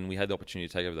launched, and then we had the opportunity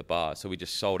to take over the bar. So we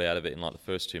just sold out of it in like the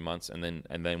first 2 months, and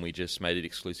then we just made it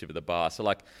exclusive of the bar. So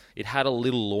like it had a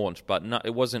little launch, but no, it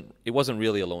wasn't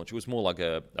really a launch. It was more like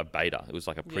a beta. It was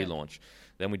like a pre-launch. Yeah.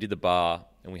 Then we did the bar,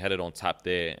 and we had it on tap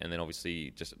there. And then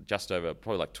obviously just over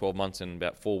probably like 12 months and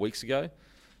about 4 weeks ago,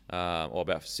 or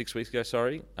about 6 weeks ago,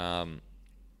 sorry.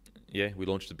 We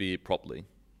launched the beer properly.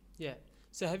 Yeah.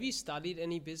 So have you studied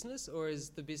any business, or is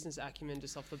the business acumen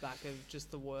just off the back of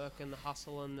just the work and the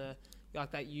hustle and the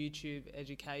that YouTube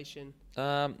education?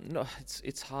 No,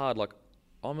 it's hard. Like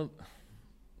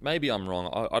maybe I'm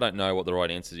wrong. I don't know what the right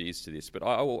answer is to this, but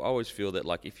I always feel that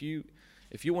like if you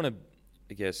want to,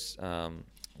 I guess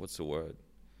what's the word?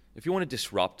 If you want to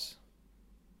disrupt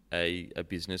a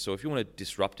business, or if you want to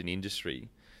disrupt an industry,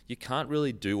 you can't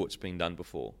really do what's been done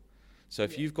before. So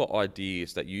if you've got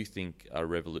ideas that you think are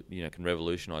can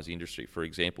revolutionise the industry, for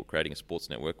example, creating a sports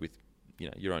network with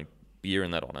your own beer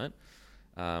and that on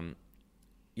it,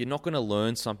 you're not going to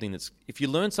learn something if you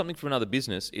learn something from another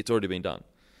business, it's already been done.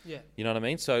 Yeah. You know what I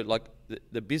mean? So like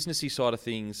the businessy side of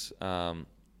things, I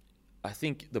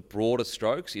think the broader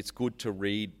strokes, it's good to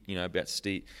read, about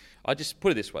Steve. I just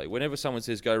put it this way: whenever someone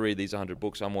says go read these 100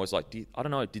 books, I'm always like, I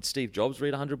don't know, did Steve Jobs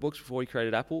read 100 books before he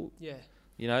created Apple?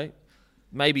 Yeah.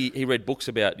 Maybe he read books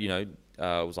about, it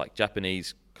was like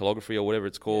Japanese calligraphy or whatever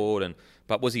it's called.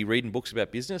 But was he reading books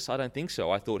about business? I don't think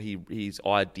so. I thought his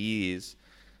ideas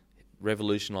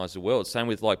revolutionised the world. Same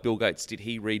with like Bill Gates. Did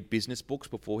he read business books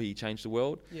before he changed the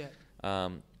world? Yeah.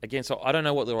 Again, so I don't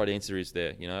know what the right answer is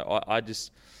there. I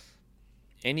just,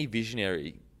 any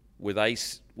visionary, were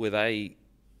they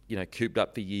cooped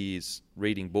up for years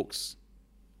reading books,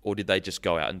 or did they just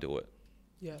go out and do it?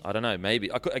 Yeah. I don't know. Maybe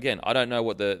again, I don't know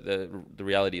what the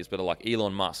reality is, but like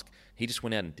Elon Musk, he just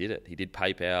went out and did it. He did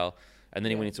PayPal, and then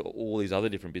he went into all these other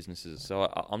different businesses.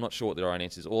 So I'm not sure what the right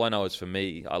answer is. All I know is for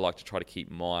me, I like to try to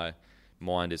keep my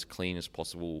mind as clean as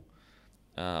possible.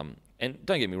 And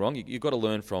don't get me wrong, you've got to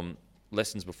learn from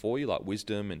lessons before you, like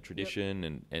wisdom and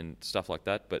tradition and stuff like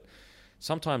that. But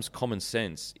sometimes common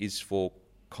sense is for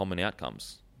common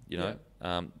outcomes. You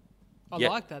know. I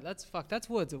like that. That's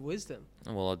words of wisdom.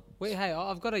 Well, hey,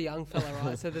 I've got a young fella,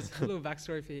 right? So there's a little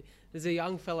backstory for you. There's a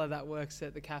young fella that works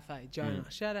at the cafe, Jonah.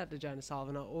 Shout out to Jonah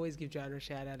Sullivan. I always give Jonah a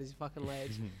shout out. He's a fucking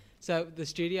ledge. So the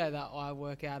studio that I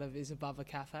work out of is above a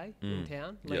cafe in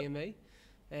town, Lee and Me.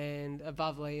 And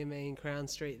above Lee and Me in Crown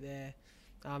Street there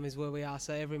is where we are.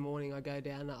 So every morning I go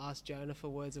down and ask Jonah for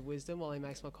words of wisdom while he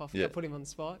makes my coffee. I put him on the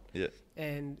spot. Yeah.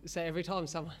 And so every time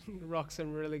someone rocks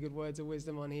some really good words of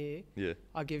wisdom on here,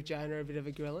 I give Jonah a bit of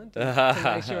a grilling to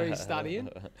make sure he's studying.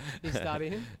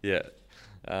 Yeah.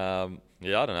 I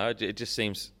don't know. It just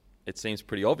seems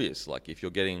pretty obvious. Like if you're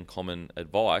getting common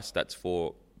advice, that's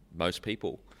for most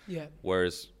people. Yeah.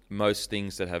 Whereas most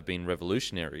things that have been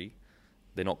revolutionary,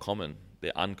 they're not common.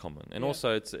 They're uncommon. And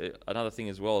also it's another thing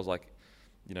as well is like,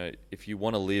 you know, if you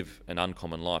want to live an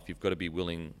uncommon life, you've got to be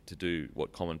willing to do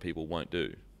what common people won't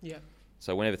do. Yeah.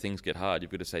 So whenever things get hard, you've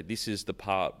got to say, this is the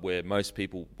part where most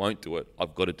people won't do it.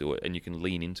 I've got to do it. And you can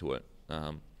lean into it.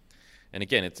 And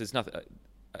again, it's nothing.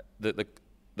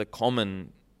 The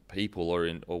common people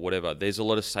or whatever, there's a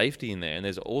lot of safety in there. And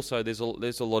there's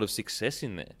a lot of success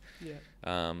in there.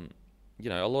 Yeah. You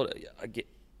know,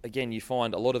 again, you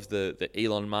find a lot of the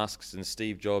Elon Musks and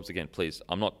Steve Jobs, again, please,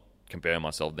 I'm not comparing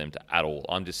myself to them at all.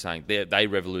 I'm just saying they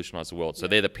revolutionized the world. So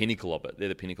they're the pinnacle of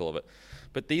it.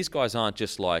 But these guys aren't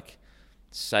just like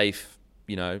safe,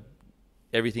 you know,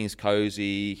 everything's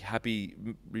cozy, happy,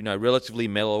 you know, relatively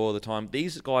mellow all the time.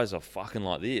 These guys are fucking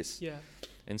like this. Yeah.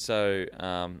 And so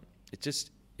it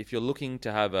just, if you're looking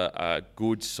to have a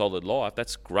good, solid life,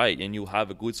 that's great. And you'll have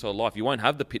a good, solid life. You won't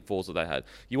have the pitfalls that they had.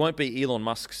 You won't be Elon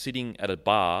Musk sitting at a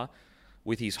bar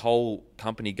with his whole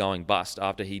company going bust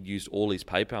after he'd used all his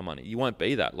PayPal money. You won't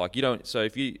be that. Like, you don't. So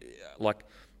if you, like,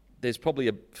 there's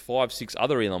probably 5-6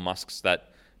 other Elon Musks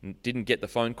that didn't get the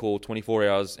phone call 24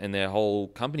 hours and their whole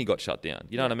company got shut down.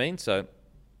 You know what I mean? So,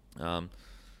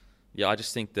 I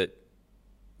just think that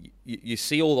you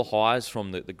see all the highs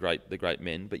from the great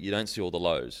men, but you don't see all the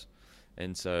lows.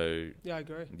 And so, yeah, I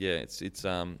agree. Yeah, it's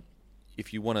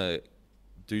if you want to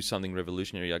do something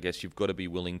revolutionary, I guess you've got to be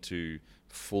willing to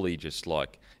fully just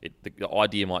like it. The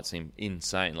idea might seem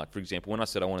insane. Like, for example, when I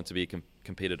said I wanted to be a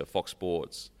competitor at Fox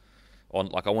Sports,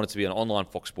 I wanted to be an online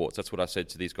Fox Sports. That's what I said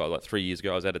to these guys like 3 years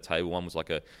ago. I was at a table. One was like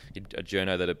a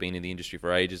journo that had been in the industry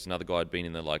for ages. Another guy had been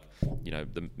in the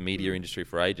the media industry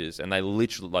for ages. And they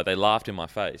literally they laughed in my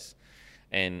face,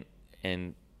 and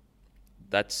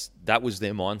that was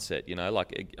their mindset. You know,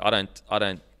 like I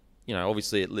don't. You know,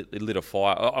 obviously it lit a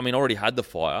fire. I mean, I already had the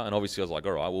fire, and obviously I was like,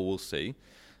 all right, well, we'll see.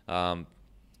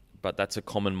 But that's a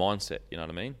common mindset. You know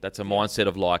what I mean? That's a mindset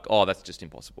of like, oh, that's just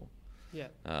impossible. Yeah.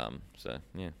 So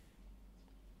yeah.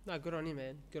 No, good on you,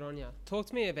 man. Good on you. Talk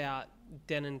to me about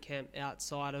Denan Kemp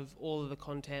outside of all of the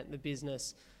content, the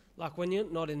business. Like when you're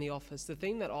not in the office, the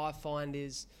thing that I find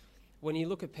is when you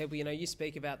look at people, you know, you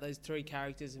speak about those 3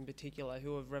 characters in particular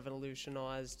who have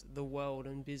revolutionized the world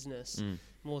and business.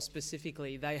 More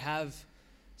specifically, they have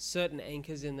certain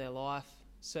anchors in their life,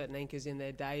 certain anchors in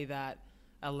their day that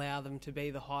allow them to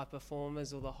be the high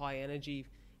performers or the high energy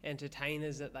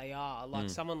entertainers that they are.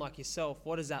 Like someone like yourself,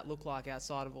 what does that look like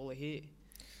outside of all of here?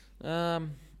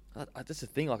 That's the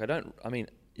thing. Like,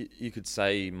 you could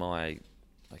say my,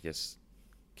 I guess,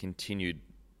 continued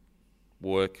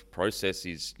work process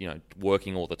is, you know,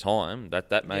 working all the time.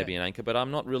 That may be an anchor, but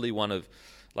I'm not really one of,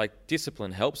 like,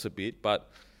 discipline helps a bit, but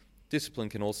discipline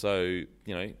can also, you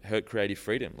know, hurt creative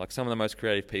freedom. Like some of the most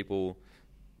creative people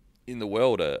in the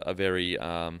world are very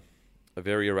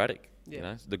erratic. Yeah. You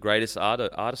know, the greatest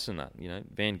artist in that, you know,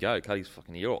 Van Gogh cut his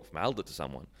fucking ear off, mailed it to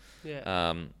someone.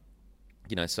 Yeah.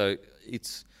 You know, so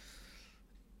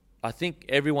I think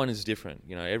everyone is different.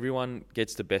 You know, everyone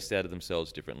gets the best out of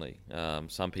themselves differently.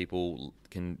 Some people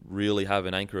can really have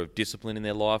an anchor of discipline in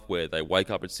their life where they wake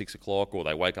up at 6 o'clock or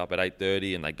they wake up at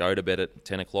 8:30 and they go to bed at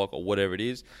 10 o'clock or whatever it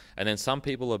is. And then some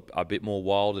people are a bit more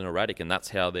wild and erratic, and that's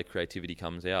how their creativity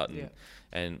comes out.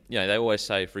 And you know, they always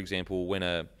say, for example, when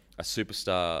a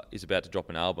superstar is about to drop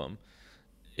an album,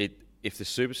 if the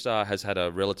superstar has had a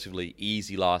relatively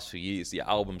easy last few years, the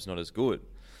album's not as good.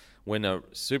 When a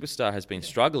superstar has been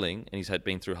struggling and he's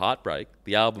been through heartbreak,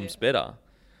 the album's better,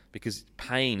 because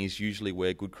pain is usually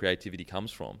where good creativity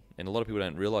comes from. And a lot of people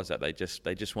don't realise that. They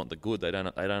just want the good. They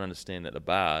don't understand that the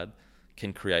bad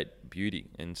can create beauty.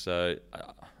 And so,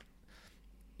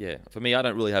 yeah, for me, I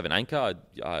don't really have an anchor.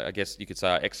 I guess you could say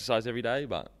I exercise every day,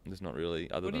 but there's not really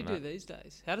other than that. What do you do these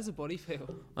days? How does the body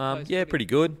feel? Yeah, pretty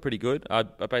good. I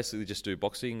basically just do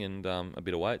boxing and a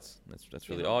bit of weights. That's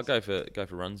really. Nice. I go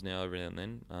for runs now every now and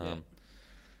then.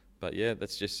 But yeah,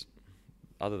 that's just.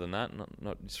 Other than that,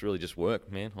 not. It's really just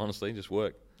work, man. Honestly, just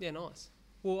work. Yeah, nice.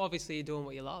 Well, obviously you're doing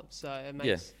what you love, so it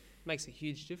makes a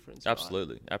huge difference.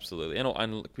 Absolutely, right? absolutely,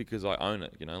 and because I own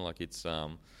it, like it's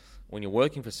when you're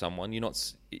working for someone,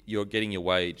 you're getting your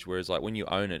wage, whereas like when you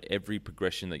own it, every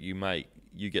progression that you make,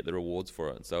 you get the rewards for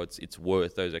it. So it's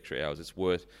worth those extra hours. It's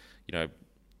worth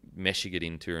meshing it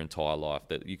into your entire life.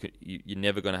 That you're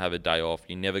never going to have a day off.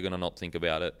 You're never going to not think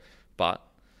about it. But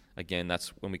again, that's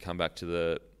when we come back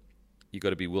to you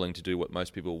got to be willing to do what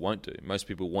most people won't do. Most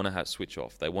people want to switch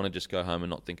off. They want to just go home and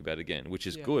not think about it again, which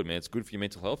is good, man. It's good for your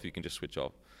mental health. You can just switch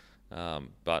off.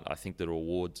 But I think the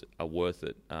rewards are worth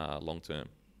it long term.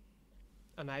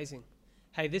 Amazing.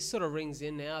 Hey, this sort of rings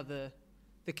in now the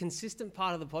consistent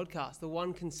part of the podcast, the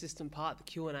one consistent part, the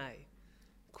Q&A.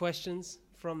 Questions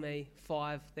from me,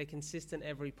 5. They're consistent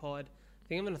every pod. I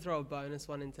think I'm going to throw a bonus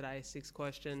one in today, 6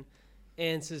 question.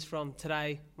 Answers from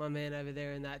today, my man over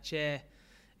there in that chair.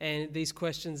 And these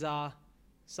questions are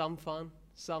some fun,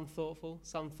 some thoughtful,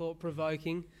 some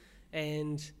thought-provoking.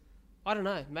 And I don't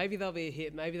know, maybe they'll be a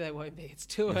hit, maybe they won't be. It's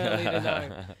too early to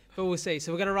know. But we'll see.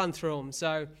 So we're going to run through them.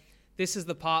 So this is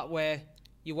the part where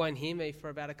you won't hear me for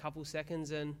about a couple seconds,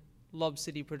 and Lob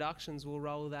City Productions will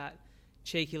roll that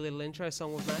cheeky little intro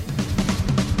song we've made.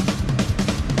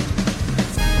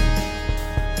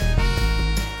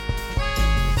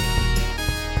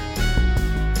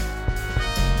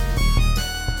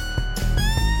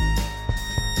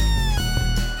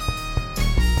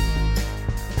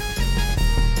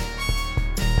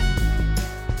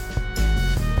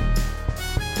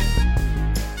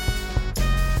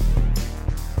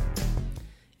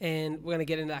 And we're going to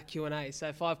get into that Q&A.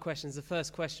 So 5 questions. The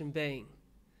first question being,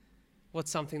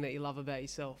 what's something that you love about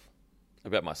yourself?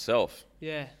 About myself?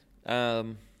 Yeah.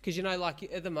 Because,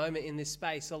 like at the moment in this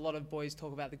space, a lot of boys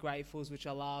talk about the gratefuls, which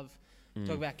I love.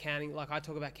 Talk about counting. Like I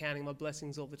talk about counting my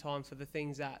blessings all the time for the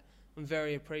things that I'm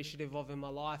very appreciative of in my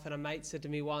life. And a mate said to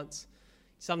me once,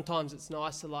 sometimes it's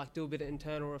nice to like do a bit of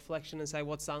internal reflection and say,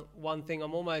 what's one thing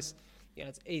I'm almost...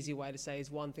 it's an easy way to say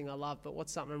is one thing I love, but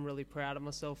what's something I'm really proud of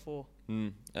myself for?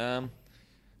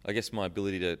 I guess my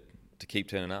ability to keep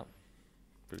turning up.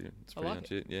 It's pretty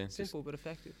much it. Yeah, simple but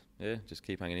effective. Yeah, just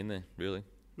keep hanging in there, really.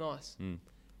 Nice.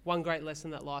 One great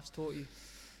lesson that life's taught you?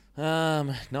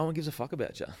 No one gives a fuck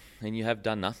about you, and you have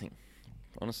done nothing,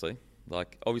 honestly.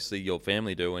 Like, obviously your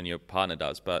family do and your partner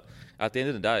does, but at the end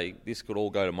of the day, this could all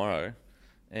go tomorrow,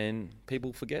 and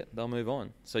people forget, they'll move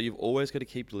on. So you've always got to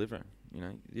keep delivering.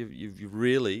 You've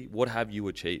really, what have you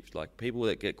achieved? Like people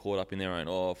that get caught up in their own,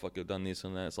 oh, fuck, I've done this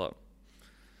and that. It's like,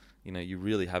 you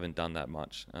really haven't done that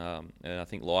much. And I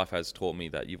think life has taught me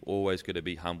that you've always got to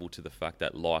be humble to the fact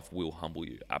that life will humble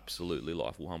you. Absolutely,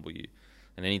 life will humble you.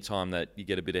 And any time that you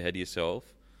get a bit ahead of yourself,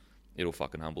 it'll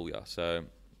fucking humble you. So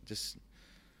just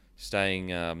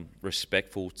staying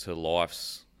respectful to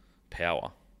life's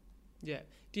power. Yeah.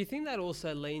 Do you think that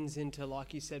also leans into,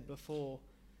 like you said before,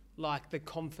 like the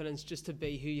confidence just to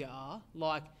be who you are?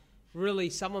 Like really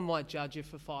someone might judge you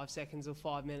for 5 seconds or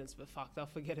 5 minutes, but fuck, they'll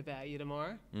forget about you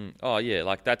tomorrow. Oh yeah,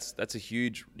 like that's a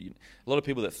huge, a lot of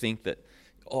people that think that,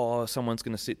 oh, someone's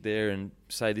going to sit there and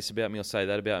say this about me or say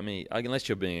that about me, unless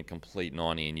you're being a complete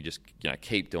 90 and you just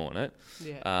keep doing it.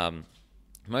 Yeah.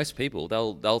 Most people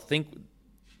they'll think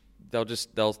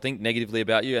negatively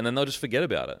about you, and then they'll just forget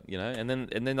about it, and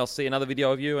then they'll see another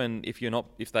video of you, and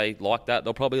if they like that,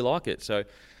 they'll probably like it. So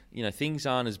things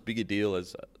aren't as big a deal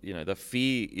as, the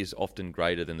fear is often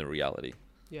greater than the reality.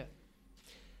 Yeah.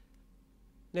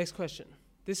 Next question.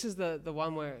 This is the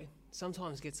one where it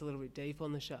sometimes gets a little bit deep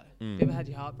on the show. Have you ever had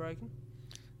your heart broken?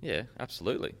 Yeah,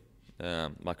 absolutely.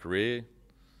 My career,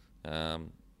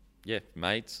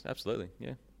 mates, absolutely,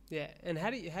 yeah. Yeah, and how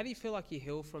do you feel like you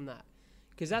heal from that?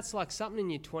 Because that's like something in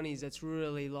your 20s that's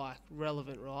really like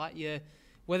relevant, right? Yeah,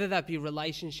 whether that be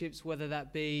relationships, whether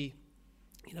that be...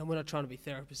 we're not trying to be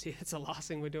therapists here. It's the last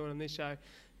thing we're doing on this show.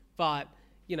 But,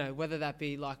 whether that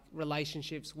be like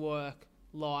relationships, work,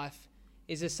 life,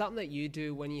 is there something that you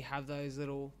do when you have those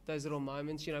little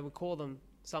moments?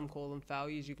 Some call them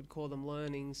failures, you could call them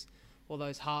learnings, or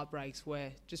those heartbreaks where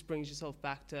it just brings yourself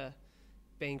back to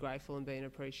being grateful and being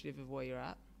appreciative of where you're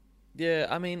at? Yeah,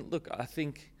 I mean, look, I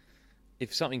think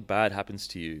if something bad happens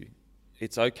to you,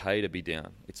 it's okay to be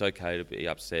down. It's okay to be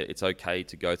upset. It's okay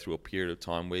to go through a period of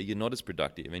time where you're not as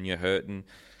productive and you're hurting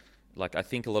Like, I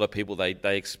think a lot of people,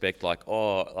 they expect, like,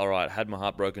 oh, all right, had my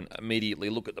heart broken, immediately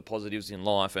look at the positives in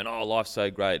life and, oh, life's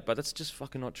so great. But that's just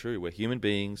fucking not true. We're human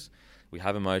beings. We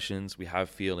have emotions. We have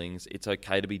feelings. It's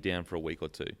okay to be down for a week or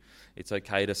two. It's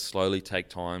okay to slowly take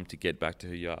time to get back to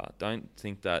who you are. Don't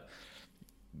think that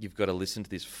you've got to listen to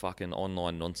this fucking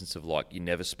online nonsense of, like, you're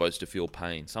never supposed to feel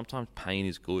pain. Sometimes pain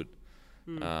is good.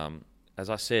 As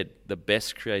I said,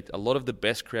 a lot of the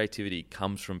best creativity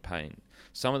comes from pain.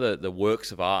 Some of the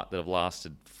works of art that have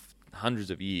lasted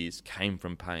hundreds of years came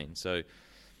from pain. So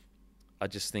I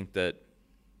just think that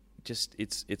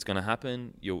it's going to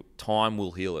happen. Time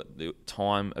will heal it.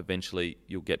 Time, eventually,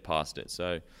 you'll get past it.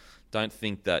 So don't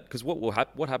think that... Because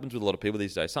what happens with a lot of people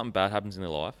these days, something bad happens in their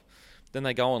life, then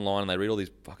they go online and they read all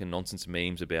these fucking nonsense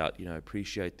memes about,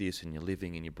 appreciate this and you're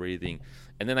living and you're breathing.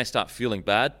 And then they start feeling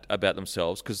bad about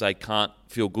themselves because they can't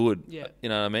feel good. Yeah. You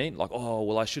know what I mean? Like, oh,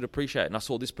 well, I should appreciate it. And I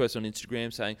saw this person on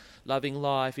Instagram saying, loving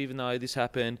life, even though this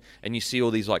happened. And you see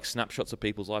all these, like, snapshots of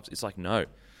people's lives. It's like, no,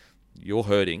 you're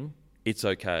hurting. It's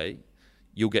okay.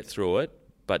 You'll get through it.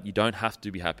 But you don't have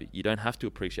to be happy. You don't have to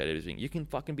appreciate everything. You can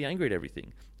fucking be angry at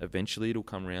everything. Eventually, it'll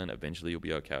come around. Eventually, you'll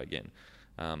be okay again.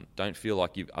 Don't feel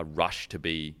like you've a rush to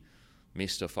be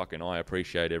Mr. fucking I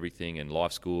appreciate everything and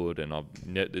life's good and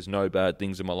there's no bad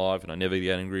things in my life and I never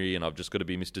get angry and I've just got to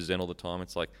be Mr. Zen all the time.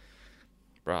 It's like,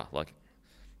 bruh, like,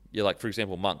 yeah, like, for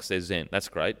example, monks, they're Zen. That's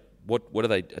great. What are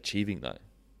they achieving, though?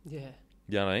 Yeah.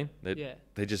 You know what I mean?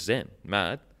 They're just Zen,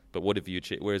 mad. But what have you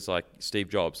achieved? Whereas, like, Steve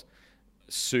Jobs,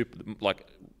 super, like,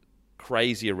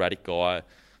 crazy erratic guy,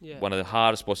 one of the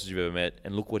hardest bosses you've ever met,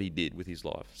 and look what he did with his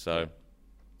life. So...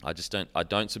 I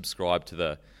don't subscribe to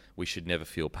the we should never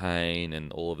feel pain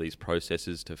and all of these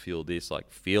processes to feel this.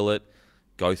 Like, feel it,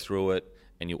 go through it,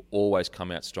 and you'll always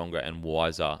come out stronger and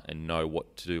wiser and know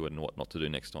what to do and what not to do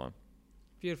next time.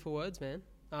 Beautiful words, man.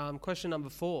 Question number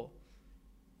 4.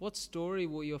 What story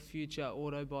will your future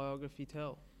autobiography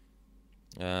tell?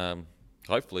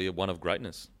 Hopefully one of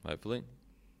greatness. Hopefully.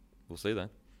 We'll see that.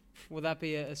 Will that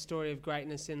be a story of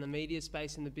greatness in the media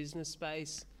space, in the business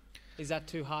space? Is that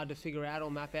too hard to figure out or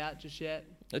map out just yet?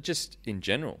 Just in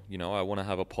general, I want to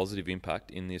have a positive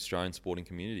impact in the Australian sporting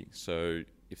community. So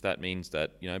if that means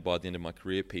that, by the end of my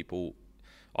career,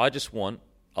 I just want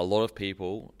a lot of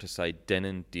people to say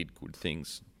Denan did good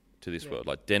things to this world.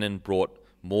 Like, Denan brought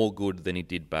more good than he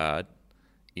did bad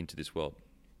into this world.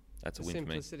 That's a win for me.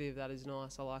 The simplicity of that is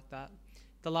nice. I like that.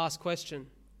 The last question.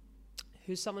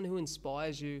 Who's someone who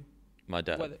inspires you? My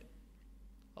dad. I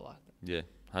like that. Yeah,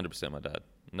 100% my dad.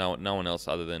 No one else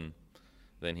other than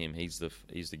him. He's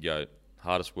the GOAT.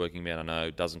 Hardest working man I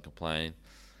know. Doesn't complain.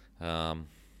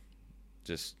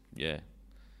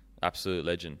 Absolute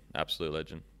legend. Absolute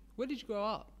legend. Where did you grow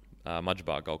up?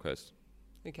 Mudgebar, Gold Coast.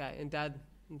 Okay, and Dad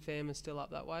and fam are still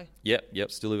up that way?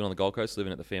 Yep. Still living on the Gold Coast,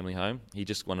 living at the family home. He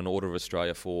just won an Order of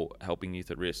Australia for helping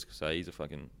youth at risk. So he's a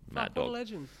fucking mad dog. What a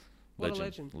legend. What a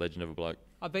legend. Legend of a bloke.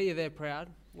 I bet you're there proud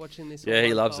watching this. Yeah,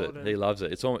 he loves it. He loves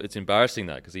it. It's embarrassing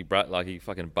though, because he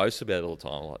fucking boasts about it all the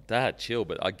time. I'm like, Dad, chill.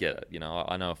 But I get it.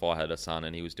 I know if I had a son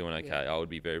and he was doing okay, I would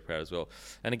be very proud as well.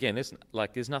 And again,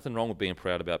 there's nothing wrong with being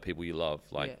proud about people you love.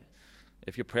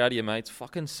 If you're proud of your mates,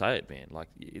 fucking say it, man.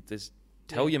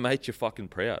 Tell your mates you're fucking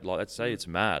proud. Like, let's say it's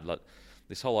mad. Like,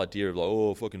 this whole idea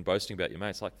of fucking boasting about your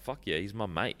mates. Like, fuck yeah, he's my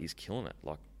mate. He's killing it.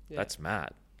 Like, that's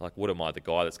mad. Like, what am I, the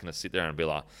guy that's going to sit there and be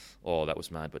like, oh, that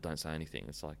was mad, but don't say anything?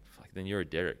 It's like, fuck, then you're a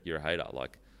Derek. You're a hater.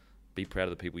 Like, be proud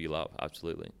of the people you love.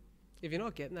 Absolutely. If you're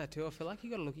not getting that too, I feel like you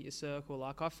got to look at your circle.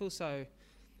 Like, I feel so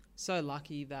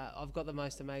lucky that I've got the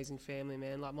most amazing family,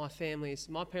 man. Like, my parents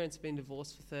have been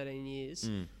divorced for 13 years.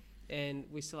 And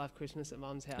we still have Christmas at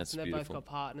Mum's house. That's and they've beautiful. both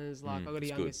got partners. Like, I've got a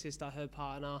younger sister, her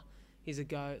partner. He's a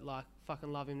goat. Like,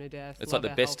 fucking love him to death. It's love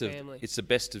like the best of... family. It's the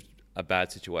best of a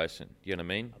bad situation. You know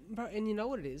what I mean? Bro, and you know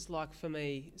what it is? Like, for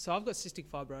me... So, I've got cystic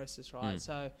fibrosis, right?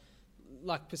 So,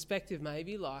 like, perspective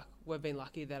maybe. Like, we've been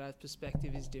lucky that our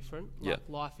perspective is different. Like,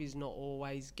 life is not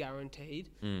always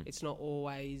guaranteed. It's not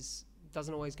always...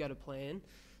 Doesn't always go to plan.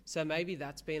 So, maybe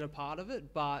that's been a part of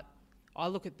it. But... I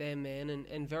look at them, man,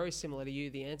 and very similar to you,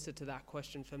 the answer to that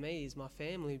question for me is my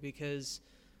family, because,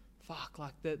 fuck,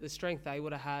 like, the strength they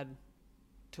would have had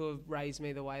to have raised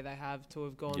me the way they have, to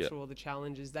have gone through all the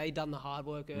challenges. They done the hard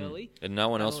work early. And no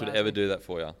one else would ever do that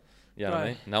for you. You know what I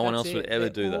mean? No one else would ever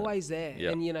do that. They're always there.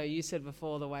 Yeah. And, you said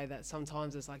before the way that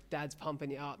sometimes it's like dad's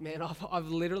pumping you up. Man, I've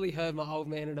literally heard my old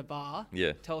man at a bar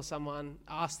tell someone,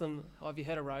 ask them, have you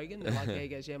heard of Rogan? They're like, he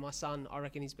goes, yeah, my son, I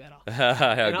reckon he's better.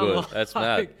 How good. Like, that's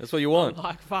mad. That's what you want. I'm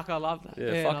like, fuck, I love that.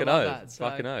 Yeah, fucking oath.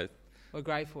 Fucking oath. We're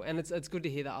grateful. And it's good to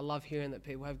hear that. I love hearing that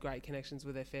people have great connections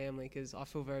with their family, because I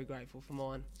feel very grateful for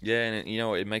mine. Yeah, and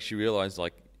it makes you realise,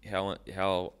 like,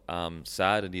 how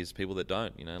sad it is people that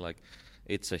don't. You know, like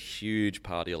it's a huge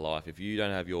part of your life. If you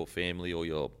don't have your family or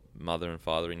your mother and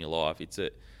father in your life,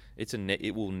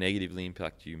 it will negatively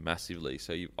impact you massively.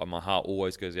 So my heart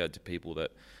always goes out to people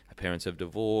that parents have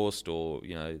divorced, or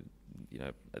you know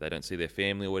they don't see their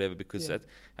family or whatever, because at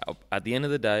the end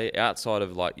of the day, outside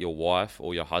of like your wife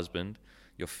or your husband,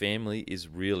 your family is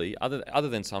really, other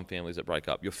than some families that break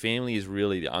up, your family is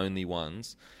really the only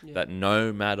ones that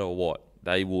no matter what,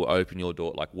 they will open your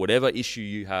door. Like whatever issue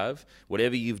you have,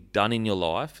 whatever you've done in your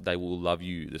life, they will love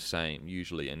you the same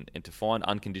usually. And to find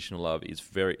unconditional love is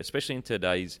very, especially in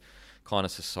today's kind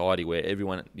of society where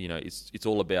everyone, you know, it's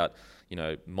all about, you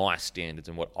know, my standards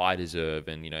and what I deserve,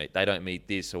 and, you know, they don't meet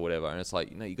this or whatever. And it's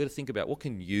like, you know, you got to think about what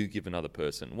can you give another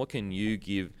person? What can you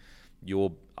give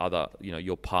your other, you know,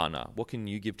 your partner? What can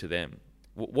you give to them?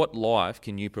 What life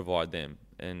can you provide them?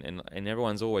 And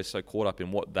everyone's always so caught up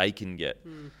in what they can get.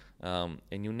 And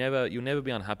you'll never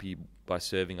be unhappy by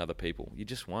serving other people. You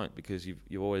just won't, because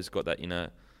you've always got that inner,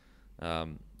 I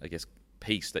guess,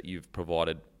 peace that you've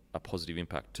provided a positive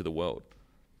impact to the world.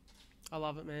 I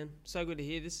love it, man. So good to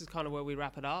hear. This is kind of where we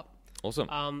wrap it up.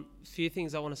 Awesome. Few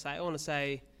things I want to say. I want to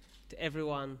say to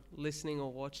everyone listening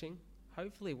or watching,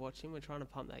 hopefully watching, we're trying to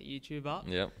pump that YouTube up.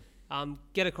 Yeah.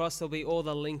 Get across. There'll be all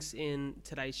the links in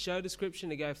today's show description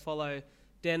to go follow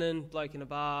Denan, Bloke in a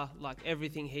Bar, like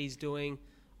everything he's doing.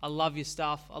 I love your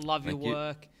stuff. I love your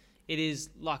work. It is,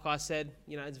 like I said,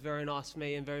 you know, it's very nice for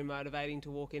me and very motivating to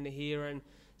walk into here and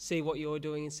see what you're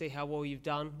doing and see how well you've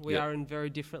done. We are in very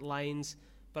different lanes,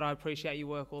 but I appreciate your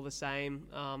work all the same.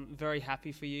 Very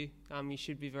happy for you. You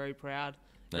should be very proud.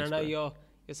 Thanks, and I know bro.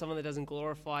 you're someone that doesn't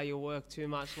glorify your work too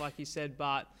much, like you said,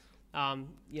 but,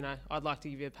 you know, I'd like to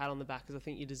give you a pat on the back because I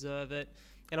think you deserve it.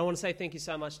 And I want to say thank you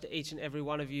so much to each and every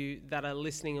one of you that are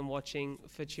listening and watching,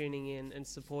 for tuning in and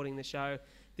supporting the show.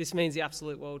 This means the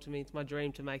absolute world to me. It's my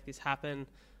dream to make this happen.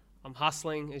 I'm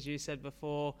hustling, as you said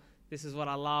before. This is what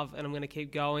I love, and I'm going to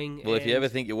keep going. Well, if you ever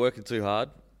think you're working too hard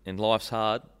and life's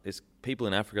hard, there's people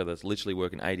in Africa that's literally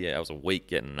working 88 hours a week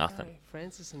getting nothing. Oh,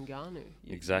 Francis Ngannou.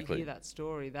 Exactly. You hear that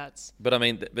story. But I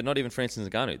mean, but not even Francis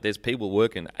Ngannou. There's people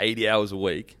working 80 hours a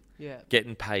week,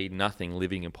 getting paid nothing,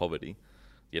 living in poverty.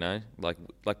 You know, like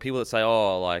people that say,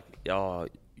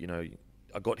 you know,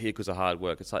 I got here because of hard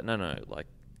work. It's like, no, like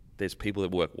there's people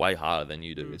that work way harder than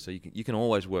you do. So you can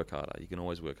always work harder. You can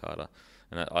always work harder.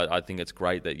 And I think it's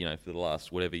great that, you know, for the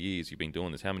last whatever years you've been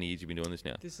doing this. How many years you've been doing this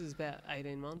now? This is about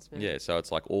 18 months, man. Yeah, so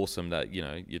it's like awesome that, you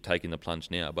know, you're taking the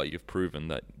plunge now, but you've proven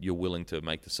that you're willing to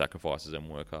make the sacrifices and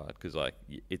work hard, because like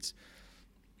it's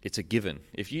a given.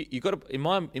 If you got to, in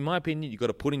my opinion, you got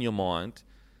to put in your mind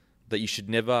that you should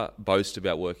never boast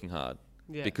about working hard,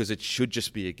 because it should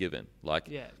just be a given. Like,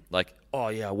 oh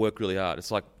yeah, I work really hard.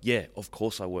 It's like, yeah, of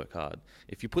course I work hard.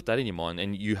 If you put that in your mind,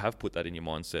 and you have put that in your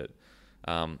mindset,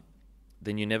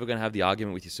 then you're never going to have the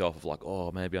argument with yourself of like,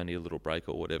 oh, maybe I need a little break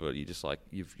or whatever. You just like,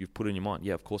 you've put in your mind,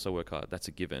 yeah, of course I work hard. That's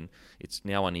a given. It's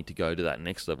now I need to go to that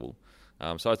next level.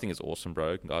 So I think it's awesome,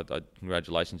 bro.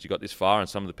 Congratulations. You got this far, and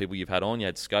some of the people you've had on, you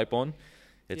had Scope on,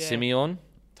 you had Simi on.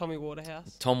 Tom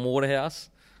Waterhouse.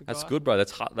 That's good, bro.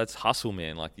 That's hustle,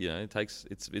 man. Like, you know,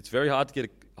 it's very hard to get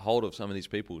a hold of some of these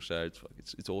people. So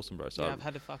it's awesome, bro. So yeah, I've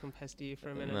had to fucking pester you for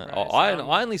a minute. No, bro.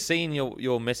 I only seen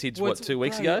your message 2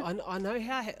 weeks ago. I know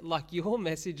how like your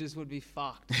messages would be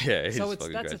fucked. Yeah,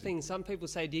 that's the thing. Some people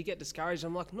say, do you get discouraged?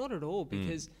 I'm like, not at all,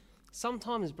 because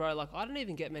sometimes, bro, like I don't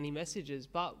even get many messages,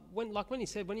 but when you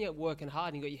said when you're working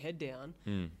hard and you got your head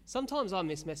down, sometimes I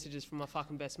miss messages from my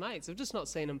fucking best mates. I've just not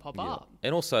seen them pop up.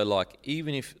 And also, like,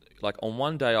 even if like on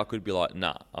one day I could be like,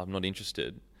 nah, I'm not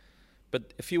interested,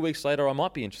 but a few weeks later I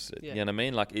might be interested. You know what I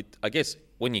mean? Like I guess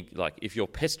when you like, if you're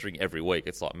pestering every week,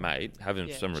 it's like, mate,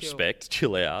 having some respect,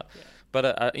 chill out. Yeah.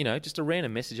 But you know, just a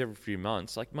random message every few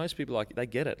months, like most people, like they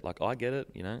get it. Like I get it.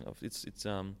 You know, it's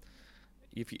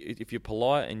if you're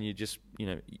polite and you just, you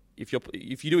know, if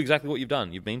you do exactly what you've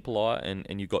done, you've been polite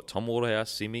and you've got Tom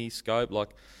Waterhouse, Simi, Scope, like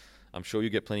I'm sure you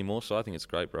get plenty more. So I think it's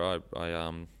great, bro.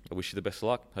 I wish you the best of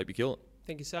luck. Hope you kill it.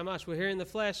 Thank you so much. We're here in the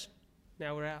flesh.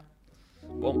 Now we're out.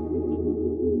 Well.